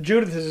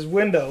 Judith's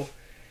window,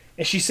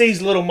 and she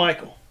sees little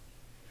Michael.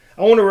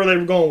 I wonder where they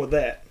were going with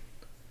that.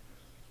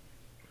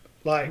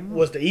 Like,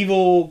 was the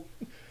evil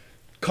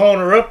calling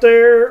her up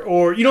there,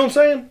 or you know what I'm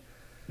saying?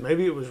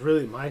 Maybe it was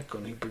really Michael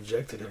and he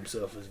projected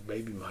himself as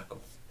baby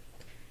Michael.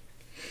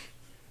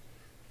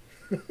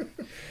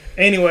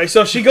 Anyway,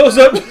 so she goes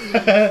up,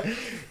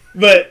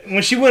 but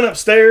when she went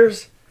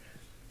upstairs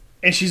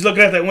and she's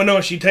looking out that window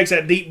and she takes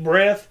that deep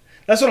breath,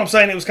 that's what I'm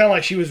saying. It was kind of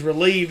like she was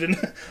relieved, and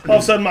all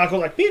of a sudden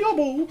Michael's like,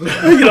 "Peekaboo,"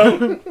 you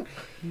know.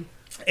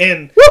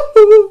 And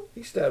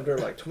He stabbed her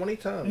like 20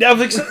 times. yeah, I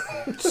was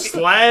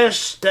Slash,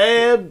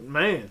 stab,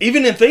 man.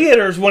 even in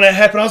theaters when it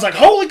happened, I was like,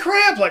 "Holy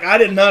crap!" Like I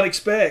did not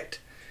expect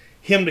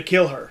him to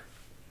kill her.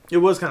 It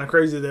was kind of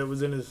crazy that it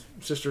was in his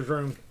sister's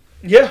room.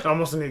 Yeah,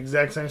 Almost in the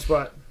exact same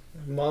spot.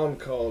 Mom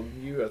called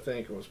you, I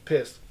think, and was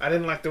pissed. I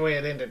didn't like the way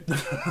it ended.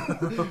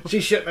 She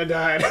shouldn't have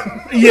died.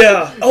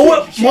 yeah. Oh,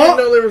 well, She didn't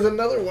know there was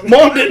another one.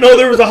 Mom didn't know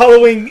there was a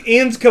Halloween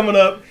Ends coming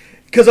up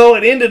because all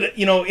it ended,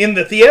 you know, in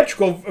the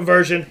theatrical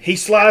version, he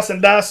slices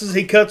and dices,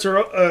 he cuts her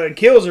and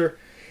kills her,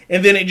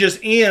 and then it just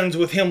ends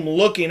with him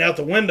looking out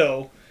the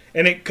window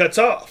and it cuts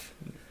off.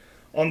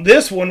 On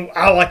this one,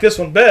 I like this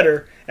one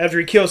better. After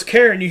he kills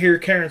Karen, you hear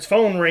Karen's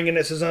phone ring and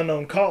it's his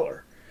unknown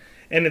caller.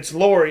 And it's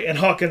Laurie, and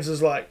Hawkins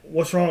is like,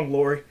 "What's wrong,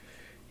 Laurie?"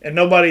 And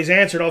nobody's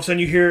answered. All of a sudden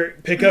you hear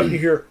it pick up and you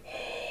hear,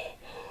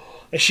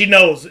 and she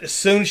knows. As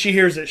soon as she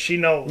hears it, she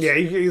knows. Yeah,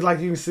 you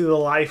can see the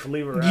life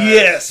leave her eyes.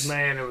 Yes.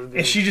 Man, it was good.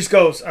 And she just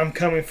goes, "I'm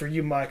coming for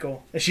you,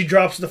 Michael." And she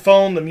drops the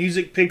phone, the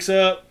music picks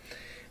up,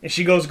 and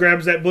she goes,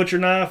 grabs that butcher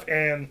knife,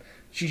 and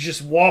she's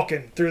just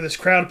walking through this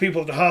crowd of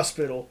people at the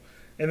hospital.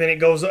 And then it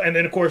goes, and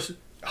then of course,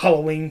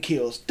 Halloween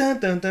Kills. Dun,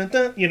 dun, dun,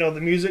 dun. You know,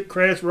 the music,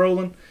 credits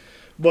rolling.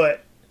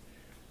 But,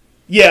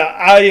 yeah,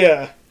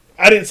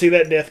 I didn't see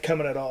that death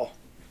coming at all.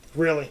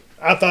 Really.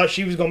 I thought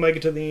she was going to make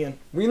it to the end.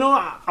 Well, you know,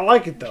 I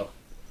like it, though.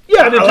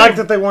 Yeah, I did like too.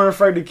 that they weren't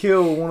afraid to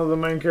kill one of the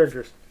main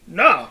characters.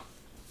 No.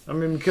 I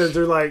mean, because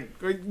they're like,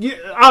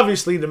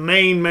 obviously the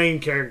main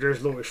character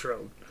is Laurie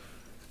Strode.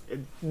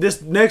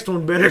 This next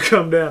one better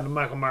come down to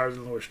Michael Myers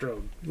and Laurie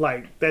Strode.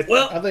 Like that.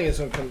 Well, I think it's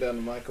going to come down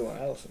to Michael and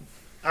Allyson.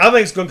 I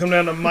think it's going to come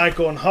down to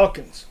Michael and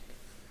Hawkins.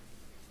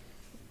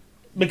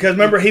 Because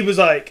remember, he was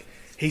like,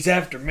 "He's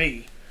after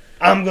me.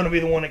 I'm going to be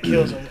the one that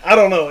kills him." I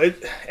don't know.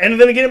 And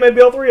then again, it may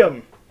be all three of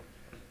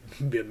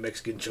them. Be a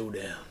Mexican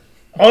showdown.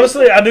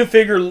 Honestly, I do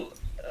figure,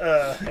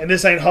 and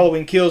this ain't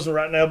Halloween Kills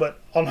right now, but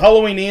on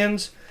Halloween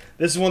Ends,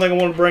 this is one thing I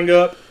want to bring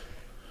up.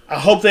 I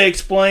hope they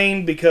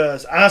explain,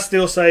 because I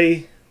still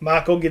say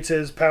Michael gets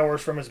his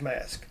powers from his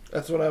mask.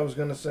 That's what I was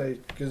going to say.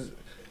 Because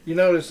you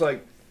notice,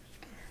 like,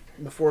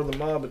 before the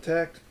mob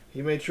attacked,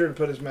 he made sure to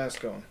put his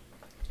mask on.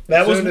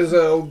 That As was soon as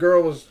the old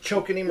girl was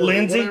choking him or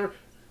Lindsay? whatever,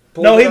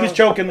 pulled No, it he was off.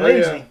 choking Oh,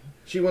 Lindsay. yeah.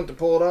 She went to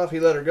pull it off. He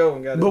let her go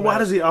and got his But why mask.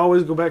 does he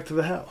always go back to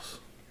the house?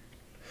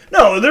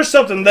 No, there's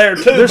something there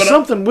too. There's but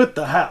something with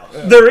the house.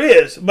 There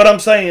is, but I'm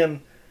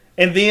saying,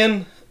 and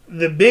then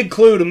the big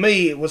clue to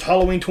me was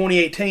Halloween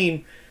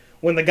 2018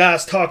 when the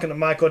guy's talking to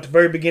Michael at the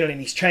very beginning and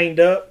he's chained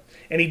up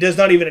and he does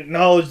not even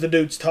acknowledge the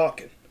dude's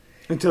talking.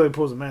 Until he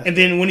pulls the mask. And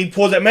then when he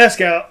pulls that mask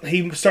out,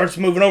 he starts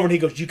moving over and he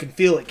goes, "You can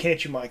feel it,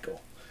 can't you,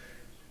 Michael?"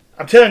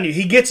 I'm telling you,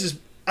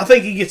 I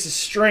think he gets his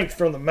strength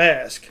from the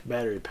mask.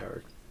 Battery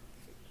powered.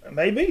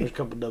 Maybe. There's a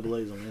couple double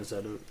A's on the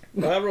inside of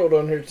it. I wrote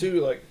on here,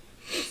 too, like,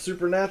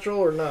 supernatural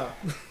or not?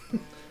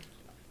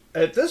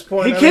 At this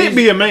point, He can't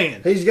be a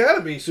man. He's got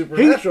to be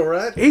supernatural,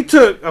 right? He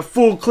took a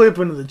full clip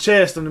into the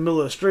chest in the middle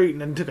of the street and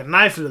then took a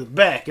knife to the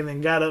back and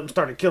then got up and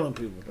started killing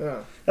people.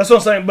 Yeah. That's what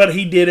I'm saying, but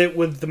he did it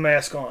with the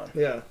mask on.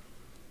 Yeah.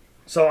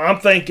 So I'm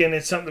thinking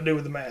it's something to do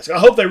with the mask. I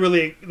hope they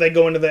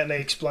go into that and they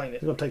explain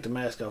it. He's going to take the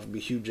mask off and be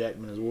Hugh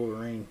Jackman as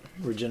Wolverine,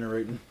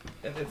 regenerating.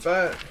 And if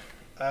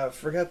I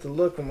forgot to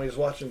look when we was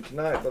watching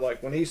tonight, but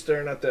like when he's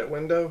staring at that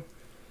window,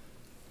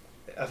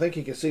 I think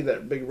he can see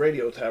that big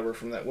radio tower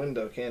from that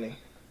window, can he?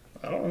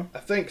 I don't know. I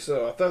think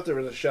so. I thought there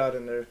was a shot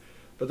in there.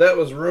 But that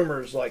was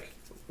rumors, like,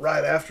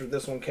 right after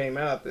this one came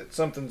out, that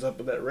something's up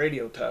with that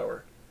radio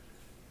tower.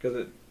 Because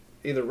it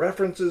either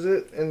references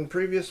it in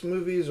previous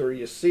movies, or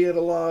you see it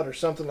a lot, or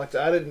something like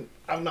that.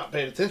 I've not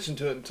paid attention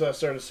to it until I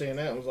started seeing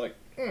that. I was like,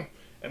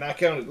 And I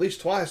counted at least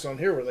twice on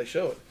here where they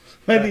show it.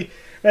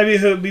 Maybe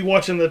he'll be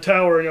watching the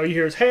tower and you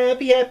hear his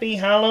happy, happy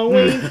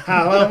Halloween,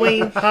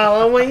 Halloween,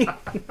 Halloween.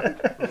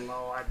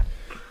 Lord.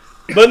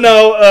 But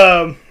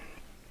no,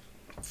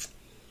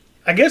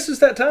 I guess it's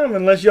that time,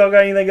 unless y'all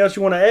got anything else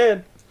you want to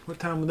add. What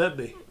time would that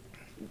be?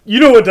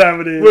 You know what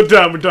time it is. What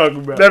time we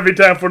talking about? That'd be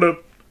time for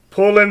the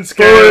pulling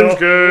scale. Pulling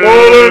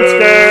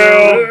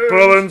scale.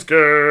 Pulling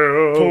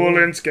scale.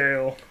 Pulling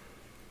scale.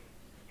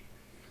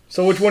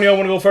 So which one of y'all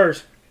want to go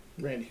first?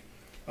 Randy.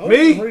 Oh,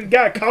 me? We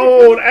got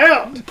called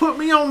out. Put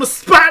me on the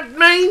spot,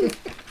 man.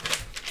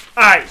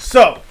 Alright,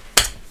 so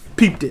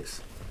Peep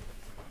this.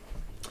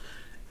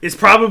 It's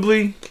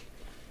probably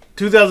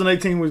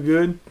 2018 was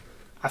good.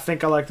 I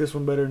think I like this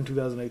one better than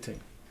 2018.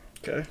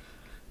 Okay.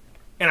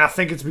 And I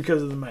think it's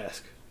because of the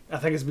mask. I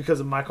think it's because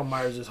of Michael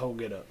Myers' whole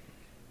get-up.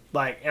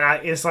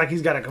 It's like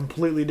he's got a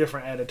completely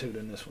different attitude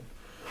in this one.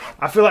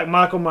 I feel like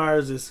Michael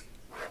Myers is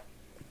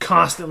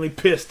constantly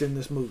pissed in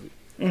this movie.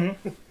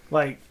 Mm-hmm.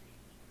 Like,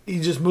 he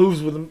just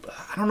moves with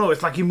I don't know.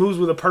 It's like he moves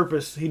with a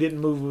purpose he didn't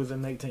move with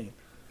in 18.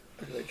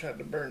 They tried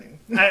to burn him.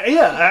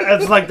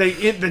 It's like they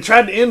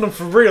tried to end him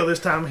for real this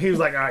time. He was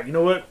like, all right, you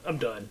know what? I'm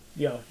done.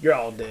 You're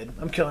all dead.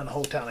 I'm killing the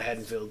whole town of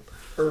Haddonfield.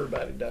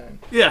 Everybody dying.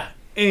 Yeah.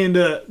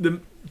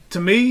 And to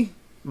me,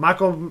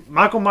 Michael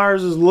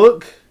Myers'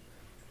 look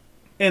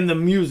and the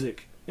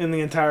music in the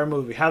entire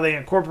movie, how they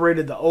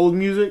incorporated the old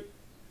music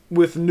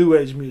with new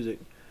age music,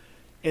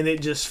 and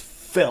it just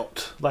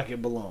felt like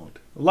it belonged.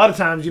 A lot of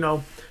times, you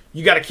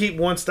got to keep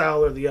one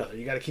style or the other.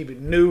 You got to keep it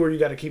new or you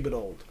got to keep it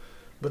old.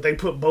 But they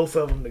put both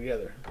of them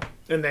together,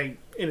 and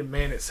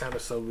man, it sounded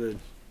so good.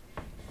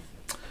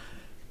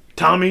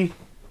 Tommy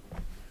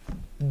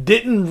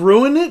didn't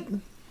ruin it,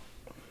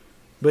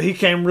 but he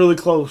came really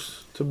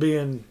close to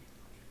being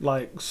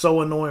like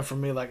so annoying for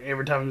me. Like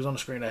every time he was on the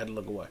screen, I had to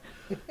look away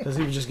because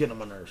he was just getting on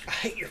my nerves. I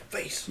hate your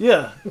face.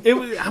 Yeah, it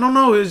was. I don't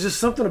know. It was just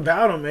something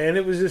about him, man.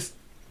 It was just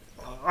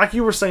like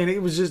you were saying.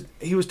 It was just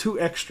he was too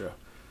extra.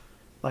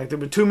 Like there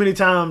were too many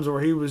times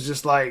where he was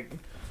just like,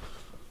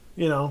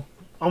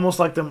 almost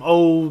like them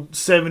old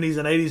 70s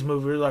and 80s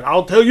movies. Like,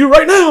 I'll tell you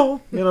right now,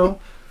 I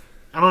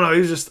don't know. He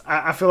was just,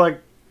 I feel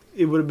like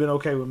it would have been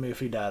okay with me if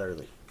he died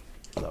early.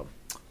 So,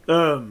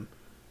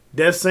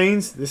 death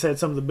scenes. This had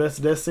some of the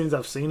best death scenes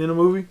I've seen in a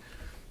movie.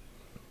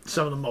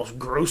 Some of the most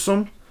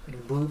gruesome.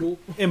 Brutal.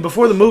 And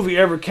before the movie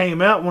ever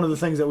came out, one of the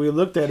things that we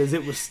looked at is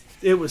it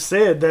was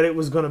said that it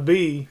was going to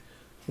be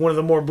one of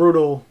the more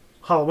brutal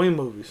Halloween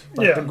movies.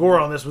 Like the gore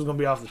on this was going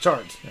to be off the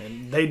charts.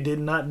 And they did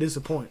not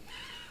disappoint.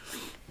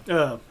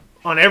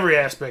 On every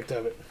aspect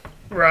of it.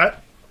 Right.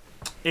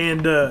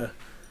 And I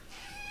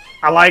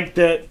like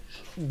that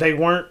they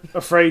weren't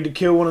afraid to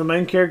kill one of the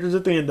main characters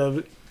at the end of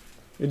it.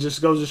 It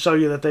just goes to show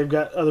you that they've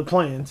got other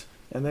plans.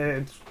 And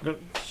it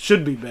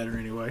should be better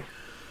anyway.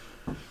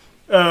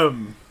 All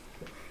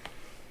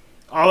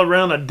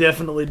around, I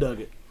definitely dug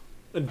it.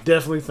 I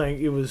definitely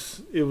think it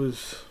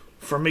was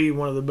for me,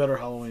 one of the better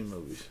Halloween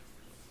movies.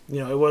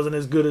 It wasn't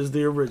as good as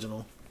the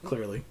original,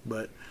 clearly.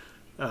 But...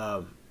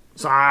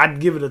 so I'd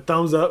give it a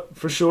thumbs up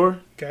for sure.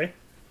 Okay.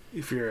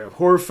 If you're a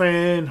horror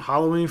fan,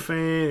 Halloween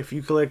fan, if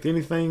you collect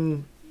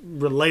anything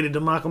related to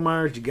Michael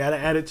Myers, you got to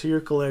add it to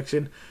your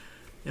collection.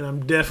 And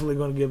I'm definitely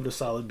going to give it a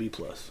solid B+.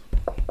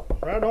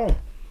 Right on.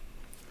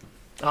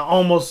 I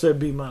almost said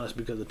B-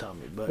 because of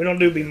Tommy, but we don't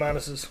do B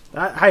minuses.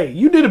 Hey,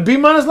 you did a B-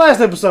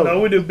 last episode. No,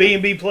 we do B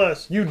and B+.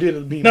 You did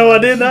a B-. No, I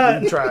did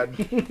not. You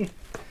tried.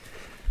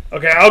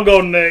 Okay, I'll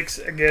go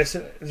next. I guess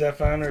is that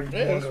fine or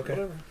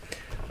Okay.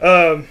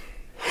 Whatever.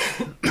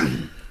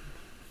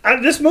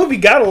 This movie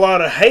got a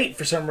lot of hate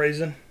for some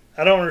reason.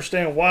 I don't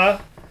understand why.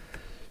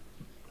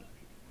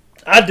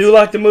 I do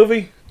like the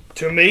movie.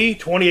 To me,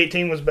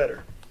 2018 was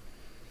better.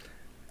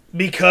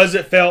 Because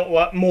it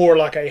felt more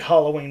like a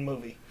Halloween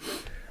movie.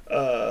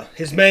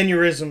 His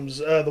mannerisms,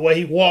 the way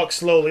he walks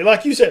slowly.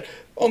 Like you said,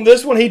 on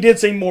this one he did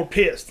seem more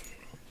pissed.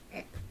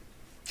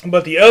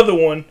 But the other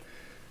one,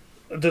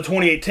 the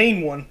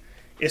 2018 one,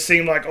 it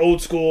seemed like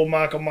old school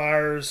Michael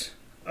Myers,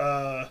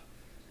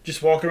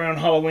 just walking around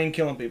Halloween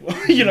killing people,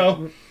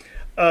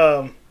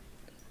 I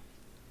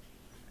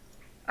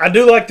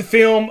do like the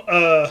film.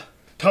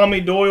 Tommy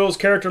Doyle's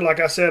character,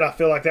 like I said, I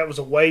feel like that was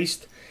a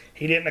waste.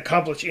 He didn't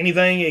accomplish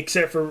anything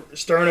except for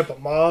stirring up a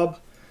mob.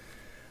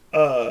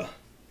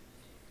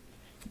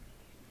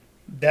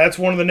 That's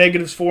one of the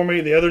negatives for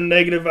me. The other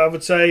negative I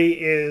would say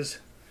is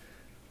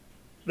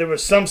there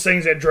was some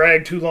things that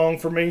dragged too long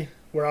for me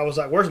where I was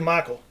like, where's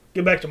Michael?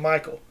 Get back to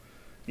Michael.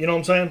 You know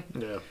what I'm saying?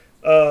 Yeah.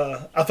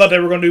 I thought they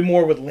were going to do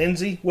more with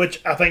Lindsay,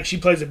 which I think she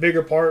plays a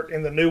bigger part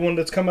in the new one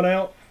that's coming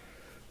out.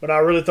 But I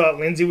really thought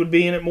Lindsay would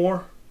be in it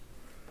more.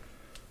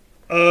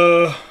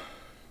 As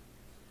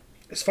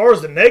far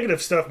as the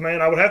negative stuff,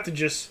 man, I would have to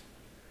just...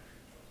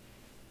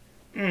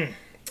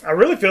 I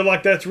really feel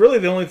like that's really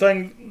the only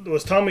thing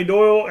was Tommy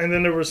Doyle, and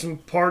then there were some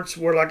parts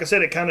where, like I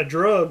said, it kind of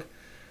drug.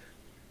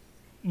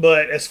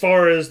 But as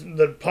far as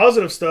the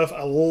positive stuff,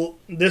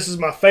 this is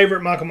my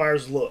favorite Michael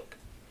Myers look.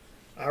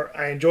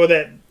 I enjoy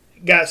that.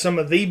 Got some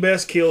of the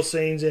best kill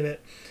scenes in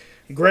it.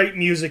 Great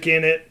music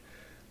in it.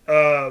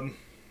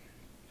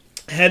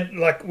 Had,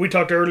 like we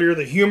talked earlier,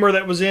 the humor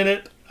that was in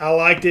it. I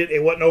liked it.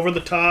 It wasn't over the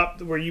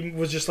top where you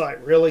was just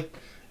like, really?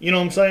 You know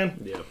what I'm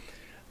saying?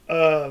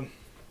 Yeah.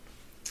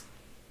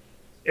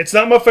 It's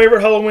not my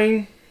favorite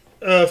Halloween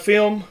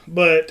film,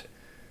 but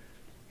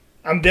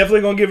I'm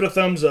definitely going to give it a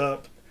thumbs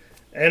up.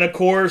 And, of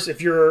course,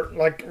 if you're,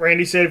 like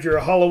Randy said, if you're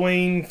a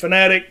Halloween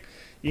fanatic,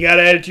 you got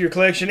to add it to your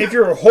collection. If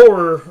you're a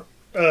horror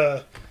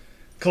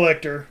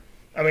collector,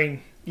 I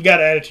mean, you got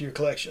to add it to your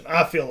collection,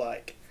 I feel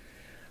like.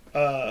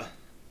 And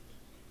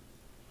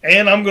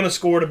I'm going to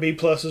score it a B+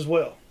 as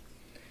well.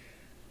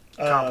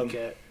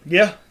 Copycat.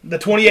 Yeah. The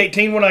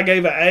 2018 one I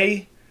gave an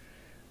A.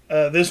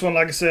 This one,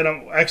 like I said,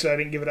 I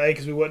didn't give it an A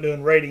because we wasn't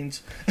doing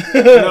ratings.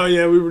 No,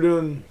 yeah, we were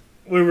doing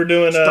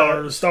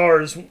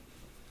stars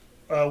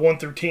 1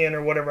 through 10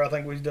 or whatever I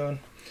think we was doing.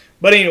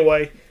 But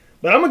anyway,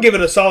 I'm going to give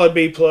it a solid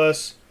B+.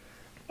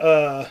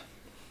 But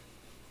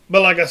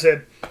like I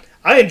said,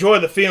 I enjoy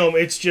the film.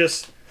 It's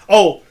just,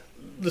 one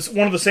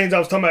of the scenes I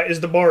was talking about is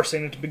the bar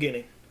scene at the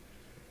beginning.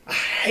 I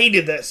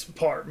hated that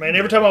part, man.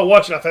 Every time I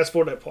watch it, I fast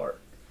forward that part.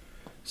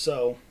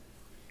 So,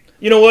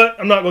 you know what?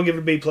 I'm not going to give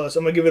it a B+. I'm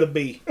going to give it a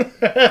B.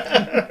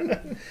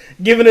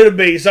 Giving it a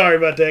B. Sorry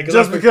about that.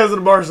 Just because of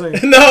the bar scene.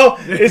 No,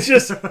 it's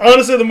just,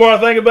 honestly, the more I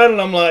think about it,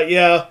 I'm like,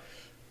 yeah,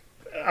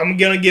 I'm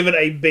going to give it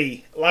a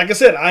B. Like I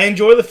said, I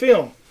enjoy the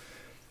film.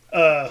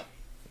 But,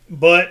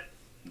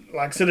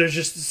 like I said, there's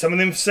just some of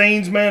them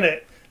scenes, man,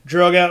 that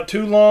drug out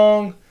too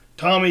long.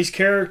 Tommy's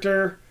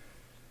character.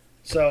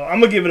 So, I'm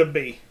going to give it a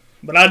B.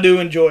 But I do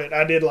enjoy it.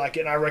 I did like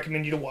it, and I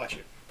recommend you to watch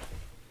it.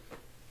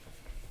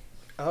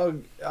 I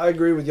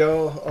agree with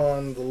y'all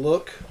on the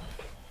look.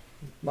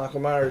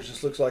 Michael Myers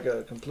just looks like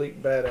a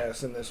complete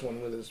badass in this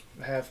one with his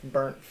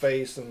half-burnt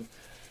face, and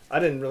I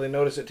didn't really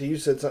notice it till you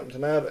said something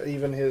tonight.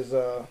 Even his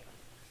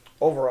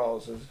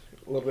overalls is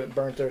a little bit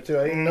burnt there too.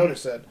 I didn't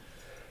notice that.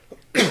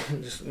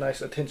 Just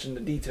nice attention to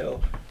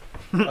detail.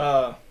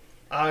 I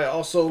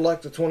also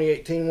like the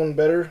 2018 one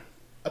better.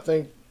 I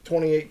think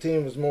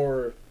 2018 was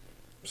more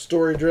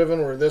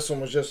story-driven, where this one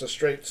was just a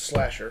straight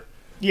slasher.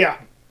 Yeah.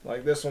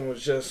 Like this one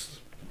was just...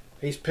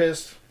 He's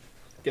pissed.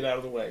 Get out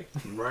of the way.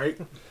 Right.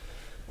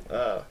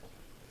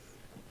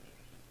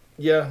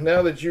 Yeah,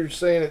 now that you're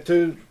saying it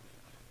too,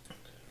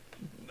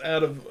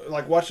 out of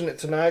like watching it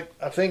tonight,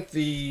 I think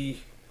the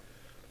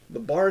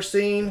bar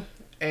scene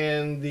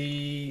and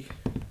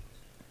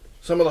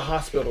some of the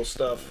hospital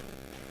stuff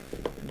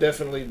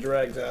definitely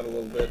drags out a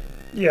little bit.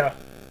 Yeah.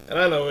 And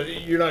I know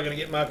you're not going to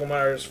get Michael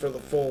Myers for the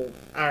full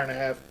hour and a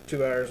half,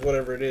 2 hours,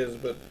 whatever it is,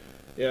 but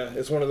yeah,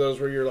 it's one of those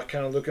where you're like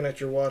kind of looking at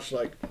your watch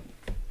like,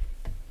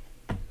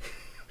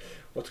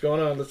 what's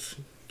going on? Let's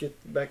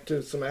get back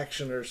to some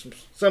action or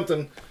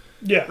something.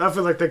 Yeah. I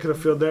feel like they could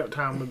have filled that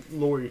time with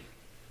Laurie.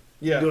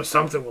 Yeah. Doing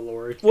something with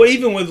Laurie. Well,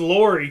 even with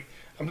Laurie,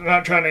 I'm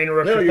not trying to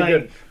interrupt your you're thing,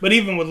 good. but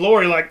even with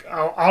Laurie, like,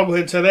 I'll go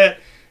ahead and say that,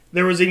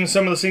 there was even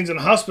some of the scenes in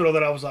the hospital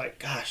that I was like,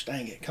 gosh,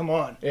 dang it, come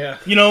on. Yeah.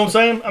 You know what I'm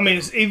saying? I mean,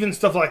 it's even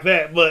stuff like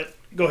that, but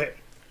go ahead.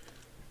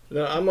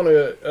 No, I'm going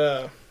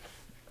to,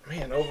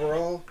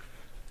 overall,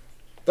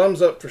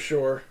 thumbs up for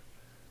sure.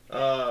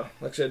 Like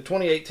I said,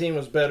 2018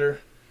 was better.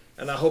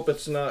 And I hope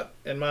it's not,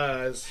 in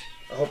my eyes,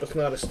 I hope it's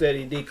not a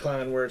steady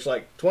decline where it's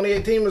like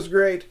 2018 was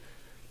great,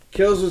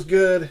 Kills was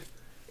good,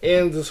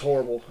 Ends is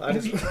horrible.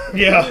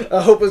 Yeah.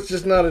 I hope it's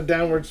just not a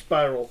downward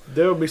spiral.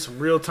 There will be some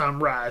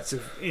real-time riots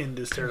if End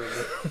is terrible.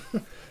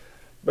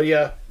 But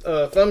yeah,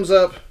 thumbs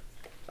up.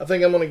 I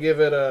think I'm going to give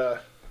it a,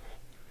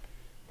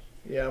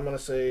 I'm going to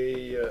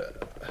say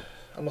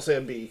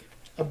a B.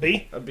 A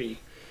B? A B.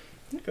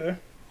 Okay.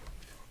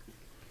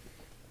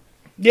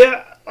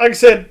 Yeah, like I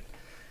said,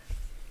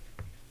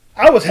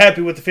 I was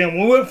happy with the film.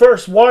 When we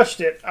first watched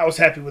it, I was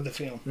happy with the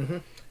film. Mm-hmm.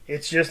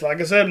 It's just, like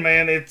I said,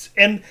 man,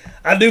 and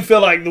I do feel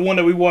like the one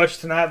that we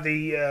watched tonight,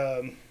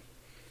 the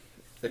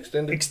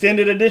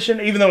extended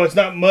edition, even though it's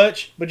not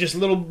much, but just a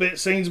little bit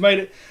scenes made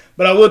it.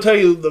 But I will tell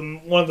you,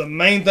 one of the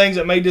main things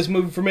that made this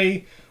movie for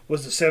me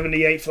was the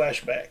 78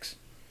 flashbacks.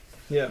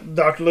 Yeah.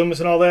 Dr. Loomis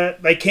and all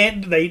that. They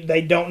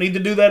don't need to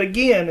do that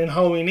again in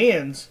Halloween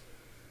Ends.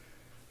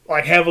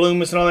 Like, have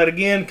Loomis and all that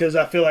again, because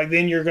I feel like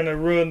then you're going to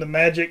ruin the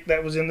magic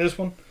that was in this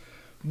one.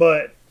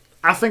 But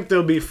I think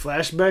there'll be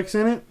flashbacks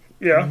in it,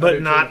 yeah,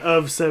 but not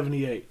of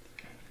 78.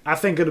 I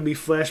think it'll be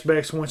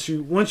flashbacks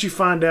once you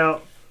find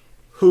out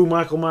who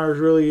Michael Myers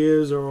really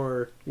is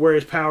or where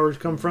his powers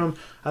come from.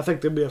 I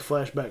think there'll be a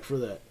flashback for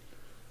that.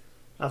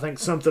 I think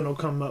something will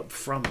come up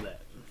from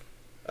that.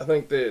 I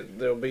think that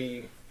there'll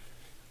be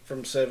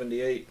from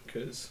 78.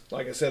 Because,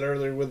 like I said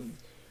earlier, with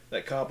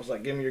that cop was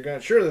like, give me your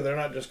gun. Surely they're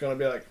not just going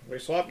to be like, we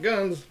swapped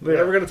guns. We're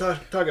never going to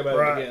talk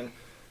about it again.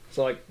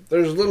 So, like,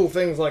 there's little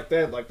things like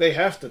that, like, they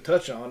have to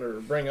touch on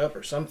or bring up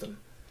or something.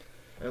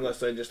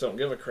 Unless they just don't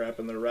give a crap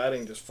and their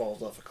writing just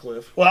falls off a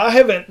cliff. Well, I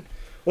haven't.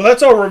 Well,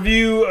 that's our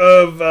review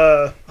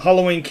of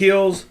Halloween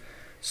Kills.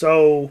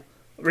 So,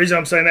 the reason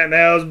I'm saying that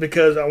now is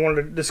because I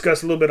wanted to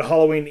discuss a little bit of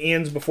Halloween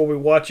Ends before we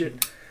watch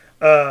it.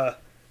 All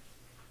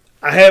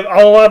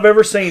I've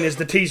ever seen is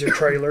the teaser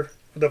trailer.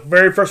 The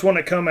very first one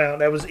that come out,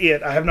 that was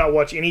it. I have not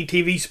watched any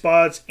TV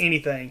spots,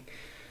 anything.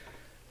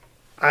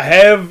 I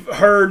have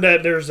heard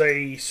that there's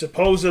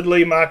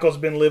supposedly Michael's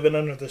been living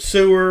in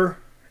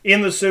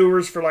the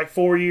sewers for like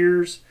 4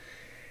 years,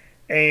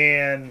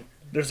 and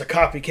there's a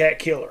copycat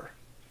killer.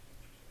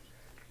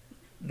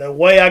 The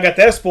way I got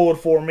that spoiled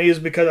for me is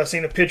because I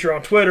seen a picture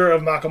on Twitter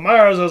of Michael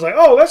Myers. I was like,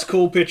 oh, that's a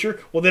cool picture.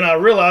 Well, then I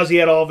realized he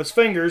had all of his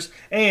fingers,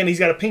 and he's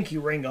got a pinky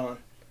ring on.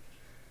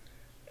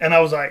 And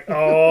I was like,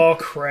 oh,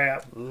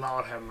 crap.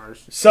 Lord have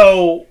mercy.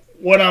 So,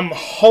 what I'm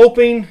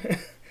hoping,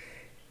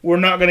 we're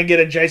not going to get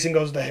a Jason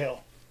Goes to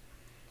Hell.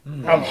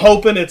 I'm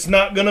hoping it's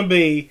not going to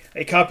be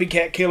a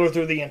copycat killer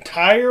through the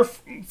entire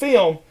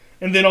film,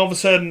 and then all of a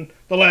sudden,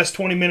 the last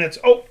 20 minutes,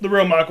 oh, the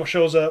real Michael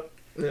shows up.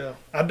 Yeah.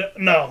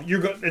 No,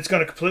 it's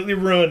going to completely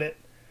ruin it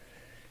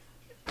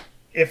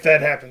if that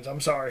happens.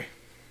 I'm sorry.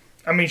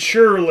 I mean,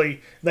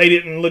 surely they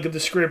didn't look at the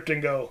script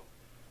and go,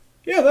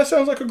 yeah, that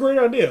sounds like a great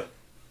idea.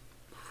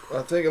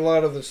 I think a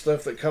lot of the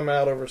stuff that come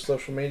out over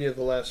social media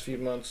the last few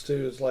months,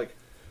 too, is like,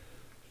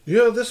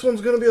 yeah, this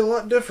one's going to be a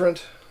lot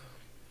different.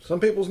 Some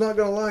people's not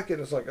going to like it.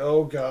 It's like,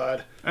 oh,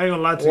 God. I ain't going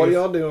to lie to you. What are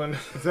y'all doing?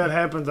 If that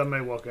happens, I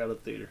may walk out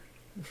of the theater.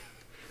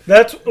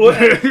 That's what,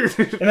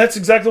 and that's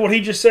exactly what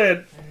he just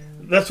said.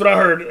 That's what I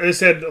heard. They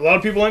said a lot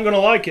of people ain't going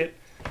to like it.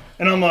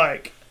 And I'm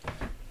like,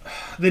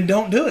 then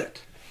don't do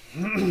it.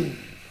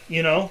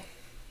 You know?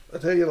 I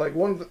tell you, like,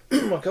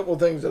 a couple of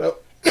things that I...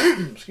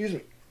 excuse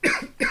me.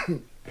 A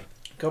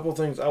couple of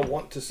things I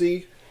want to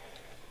see.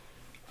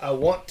 I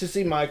want to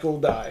see Michael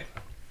die.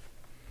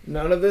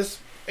 None of this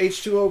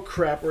H2O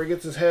crap where he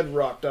gets his head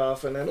rocked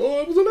off and then, oh,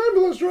 it was an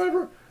ambulance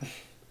driver.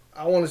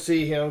 I want to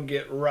see him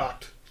get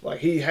rocked. Like,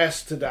 he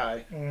has to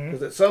die.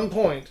 Because at some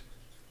point,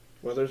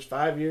 whether it's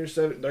 5 years,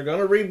 7, they're going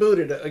to reboot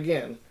it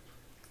again.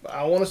 But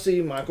I want to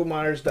see Michael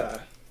Myers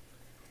die.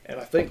 And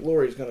I think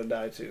Laurie's going to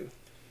die too.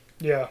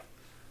 Yeah.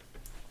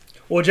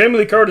 Well, Jamie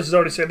Lee Curtis has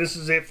already said this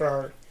is it for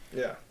her.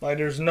 Yeah. Like,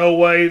 there's no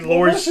way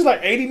Laurie's... She's like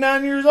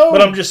 89 years old.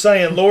 But I'm just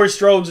saying, Laurie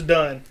Strode's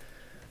done.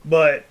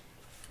 But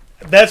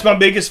that's my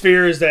biggest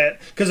fear is that...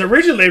 Because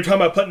originally they were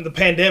talking about putting the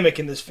pandemic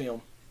in this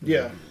film.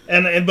 Yeah.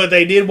 But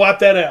they did wipe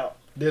that out.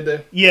 Did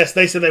they? Yes,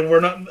 they said they were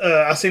not...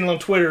 I seen it on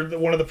Twitter that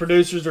one of the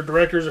producers or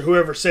directors or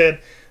whoever said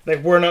they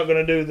were not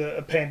going to do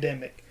the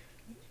pandemic.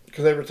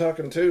 Because they were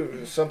talking, too, it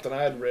was something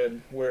I had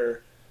read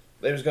where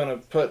they was going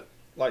to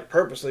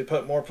purposely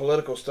put more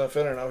political stuff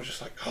in it, and I was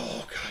just like,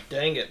 oh, God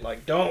dang it.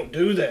 Like, don't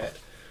do that.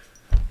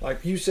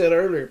 Like you said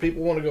earlier,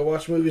 people want to go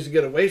watch movies to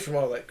get away from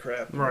all that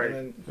crap. Right,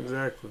 and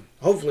exactly.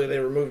 Hopefully they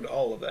removed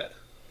all of that.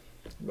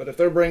 But if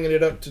they're bringing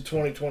it up to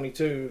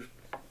 2022,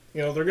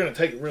 they're going to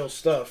take real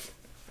stuff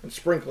and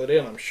sprinkle it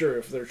in, I'm sure,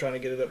 if they're trying to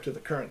get it up to the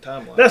current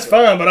timeline. That's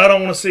fine, but I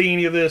don't want to see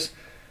any of this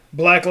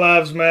Black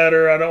Lives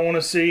Matter. I don't want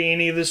to see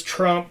any of this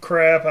Trump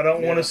crap. I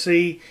don't want to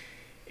see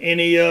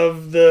any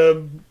of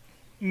the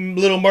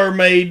Little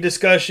Mermaid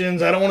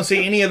discussions. I don't want to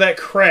see any of that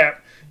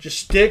crap. Just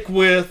stick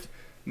with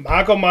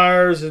Michael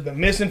Myers has been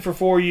missing for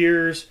 4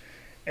 years,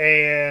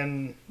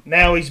 and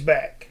now he's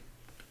back.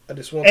 I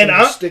just want them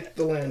to stick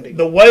the landing.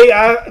 The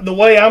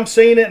way I'm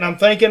seeing it, and I'm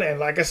thinking,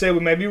 and like I said, we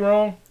may be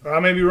wrong, or I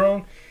may be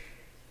wrong.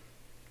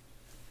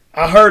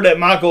 I heard that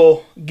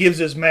Michael gives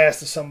his mask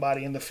to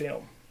somebody in the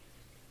film.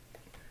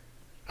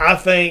 I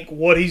think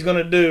what he's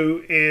going to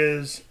do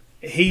is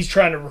he's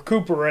trying to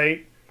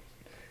recuperate.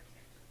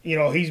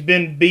 He's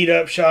been beat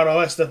up, shot, all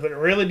that stuff. But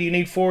really, do you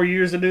need 4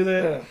 years to do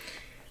that? Yeah.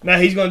 Now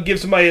he's going to give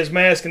somebody his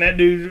mask, and that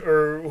dude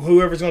or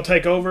whoever's going to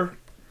take over.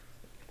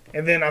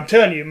 And then I'm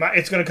telling you,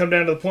 it's going to come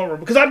down to the point where,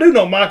 because I do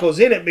know Michael's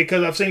in it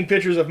because I've seen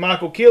pictures of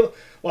Michael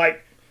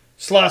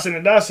slicing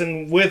and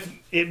dicing with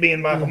it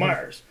being Michael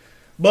Myers.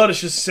 But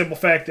it's just a simple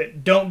fact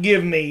that don't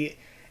give me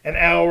an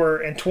hour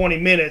and 20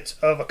 minutes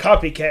of a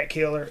copycat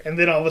killer, and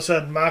then all of a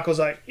sudden Michael's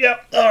like,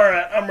 yep, all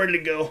right, I'm ready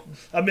to go.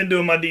 I've been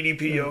doing my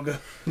DDP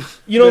yoga.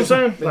 You know what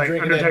I'm saying? Been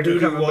drinking that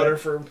doo-doo water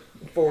for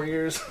 4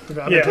 years.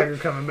 Undertaker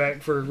coming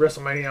back for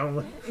WrestleMania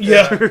only.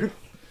 Yeah.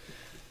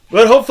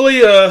 But hopefully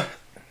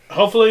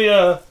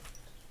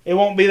it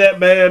won't be that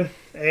bad,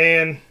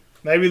 and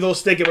maybe they'll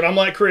stick it. But I'm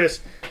like Chris,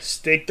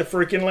 stick the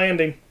freaking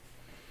landing.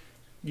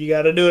 You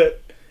got to do it.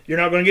 You're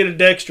not going to get a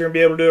Dexter and be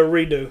able to do a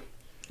redo.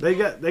 They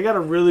got a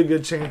really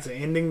good chance of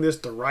ending this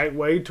the right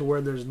way to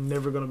where there's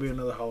never going to be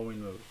another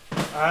Halloween movie.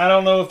 I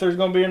don't know if there's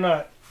going to be or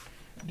not.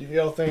 Do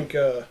y'all think,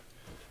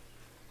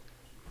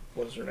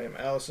 what is her name,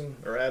 Allyson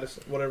or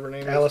Addison, whatever her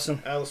name Allyson.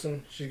 is?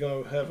 Allyson. She's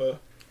going to have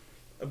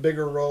a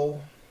bigger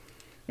role.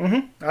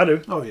 I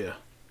do. Oh, yeah.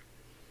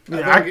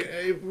 I think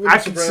it wouldn't I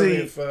could surprise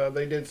me see- if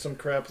they did some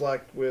crap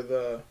like with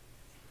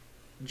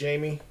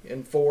Jamie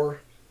in 4,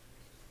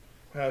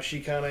 how she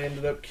kind of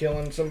ended up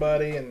killing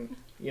somebody, and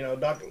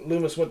Dr.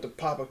 Loomis went to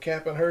pop a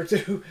cap on her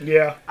too.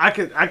 Yeah. I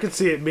could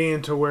see it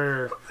being to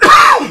where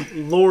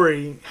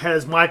Laurie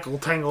has Michael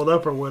tangled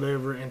up or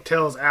whatever and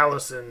tells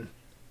Allyson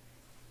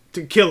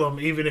to kill him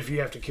even if you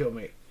have to kill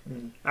me.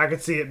 I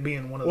could see it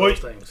being one of those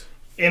things.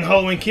 In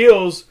Halloween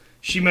Kills,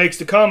 she makes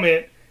the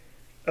comment,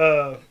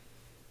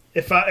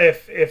 if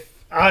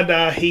I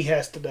die, he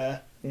has to die.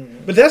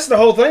 But that's the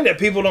whole thing that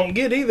people don't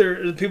get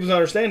either, people's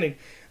understanding.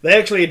 They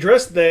actually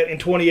addressed that in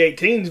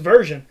 2018's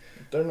version.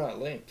 They're not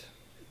linked.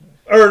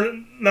 Or,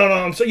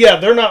 no,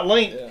 they're not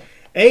linked. Yeah.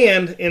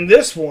 And in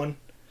this one,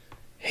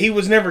 he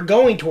was never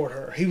going toward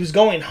her. He was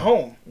going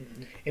home.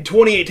 In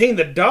 2018,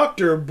 the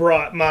doctor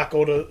brought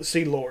Michael to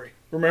see Laurie.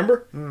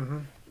 Remember?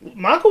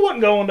 Michael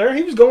wasn't going there.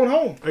 He was going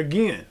home.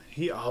 Again,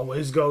 he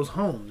always goes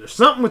home. There's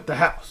something with the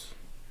house.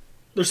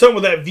 There's something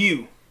with that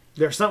view.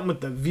 There's something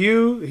with the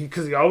view,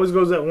 because he always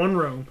goes that one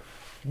room,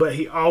 but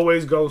he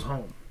always goes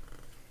home.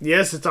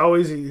 Yes, he's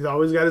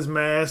always got his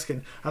mask,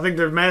 and I think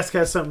their mask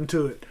has something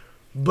to it,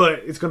 but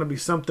it's going to be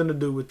something to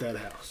do with that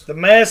house. The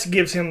mask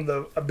gives him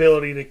the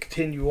ability to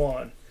continue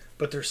on,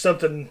 but there's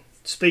something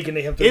speaking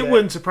to him through It that.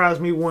 wouldn't surprise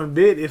me one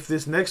bit if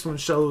this next one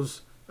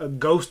shows a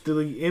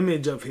ghostly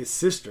image of his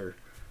sister,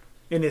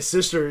 and his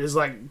sister is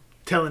like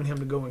telling him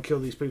to go and kill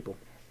these people.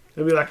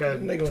 It'd be like They're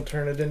going to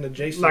turn it into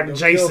Jason. like Go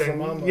Jason, kill for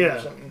Mama or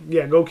yeah, something.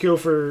 yeah, go kill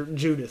for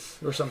Judith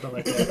or something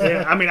like that.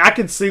 Yeah, I mean, I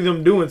could see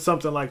them doing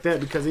something like that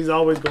because he's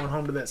always going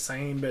home to that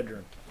same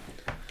bedroom.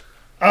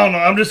 I don't know.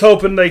 I'm just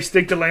hoping they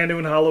stick to Lando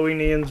when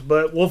Halloween ends,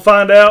 but we'll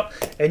find out,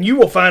 and you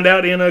will find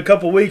out in a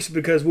couple weeks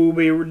because we'll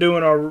be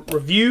doing our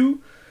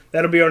review.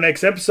 That'll be our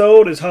next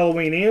episode as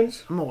Halloween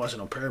ends. I'm gonna watch it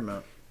on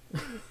Paramount.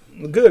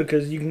 Good,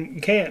 because you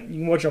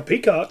can watch it on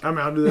Peacock. I mean,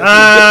 I'll do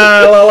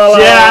that.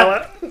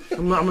 Yeah.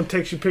 I'm gonna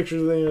text you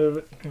pictures of the end of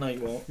it. No,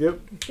 you won't. Yep.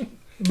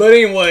 But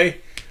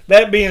anyway,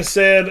 that being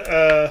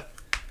said,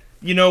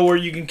 you know where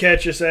you can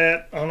catch us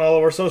at on all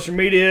of our social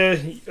media.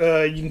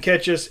 You can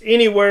catch us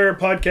anywhere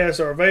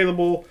podcasts are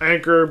available.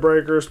 Anchor,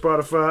 Breaker,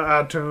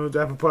 Spotify,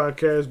 iTunes, Apple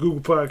Podcasts,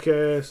 Google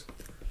Podcasts.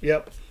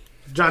 Yep.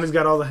 Johnny's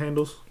got all the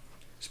handles.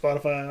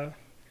 Spotify.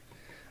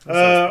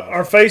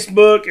 Our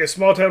Facebook is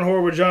Small Town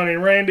Horror with Johnny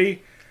and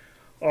Randy.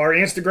 Our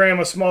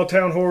Instagram is Small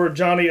Town Horror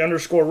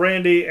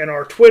Johnny_Randy. And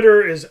our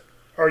Twitter is,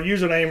 our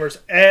username is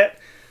at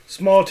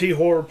Small T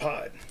Horror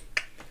Pod.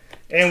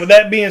 And with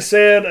that being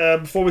said,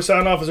 before we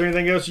sign off, is there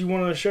anything else you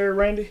want to share,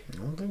 Randy? I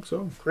don't think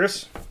so.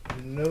 Chris?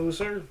 No,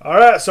 sir. All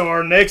right, so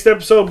our next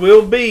episode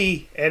will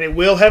be, and it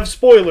will have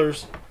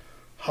spoilers,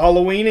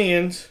 Halloween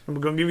Ends. And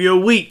we're gonna give you a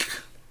week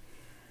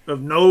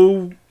of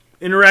no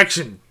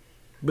interaction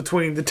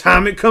between the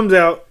time it comes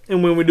out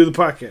and when we do the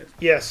podcast.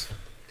 Yes.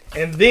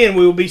 And then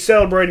we will be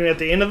celebrating at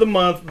the end of the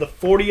month the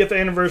 40th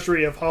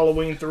anniversary of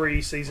Halloween 3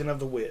 Season of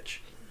the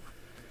Witch.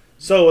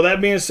 So with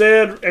that being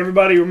said,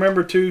 everybody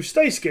remember to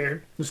stay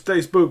scared. And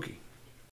stay spooky.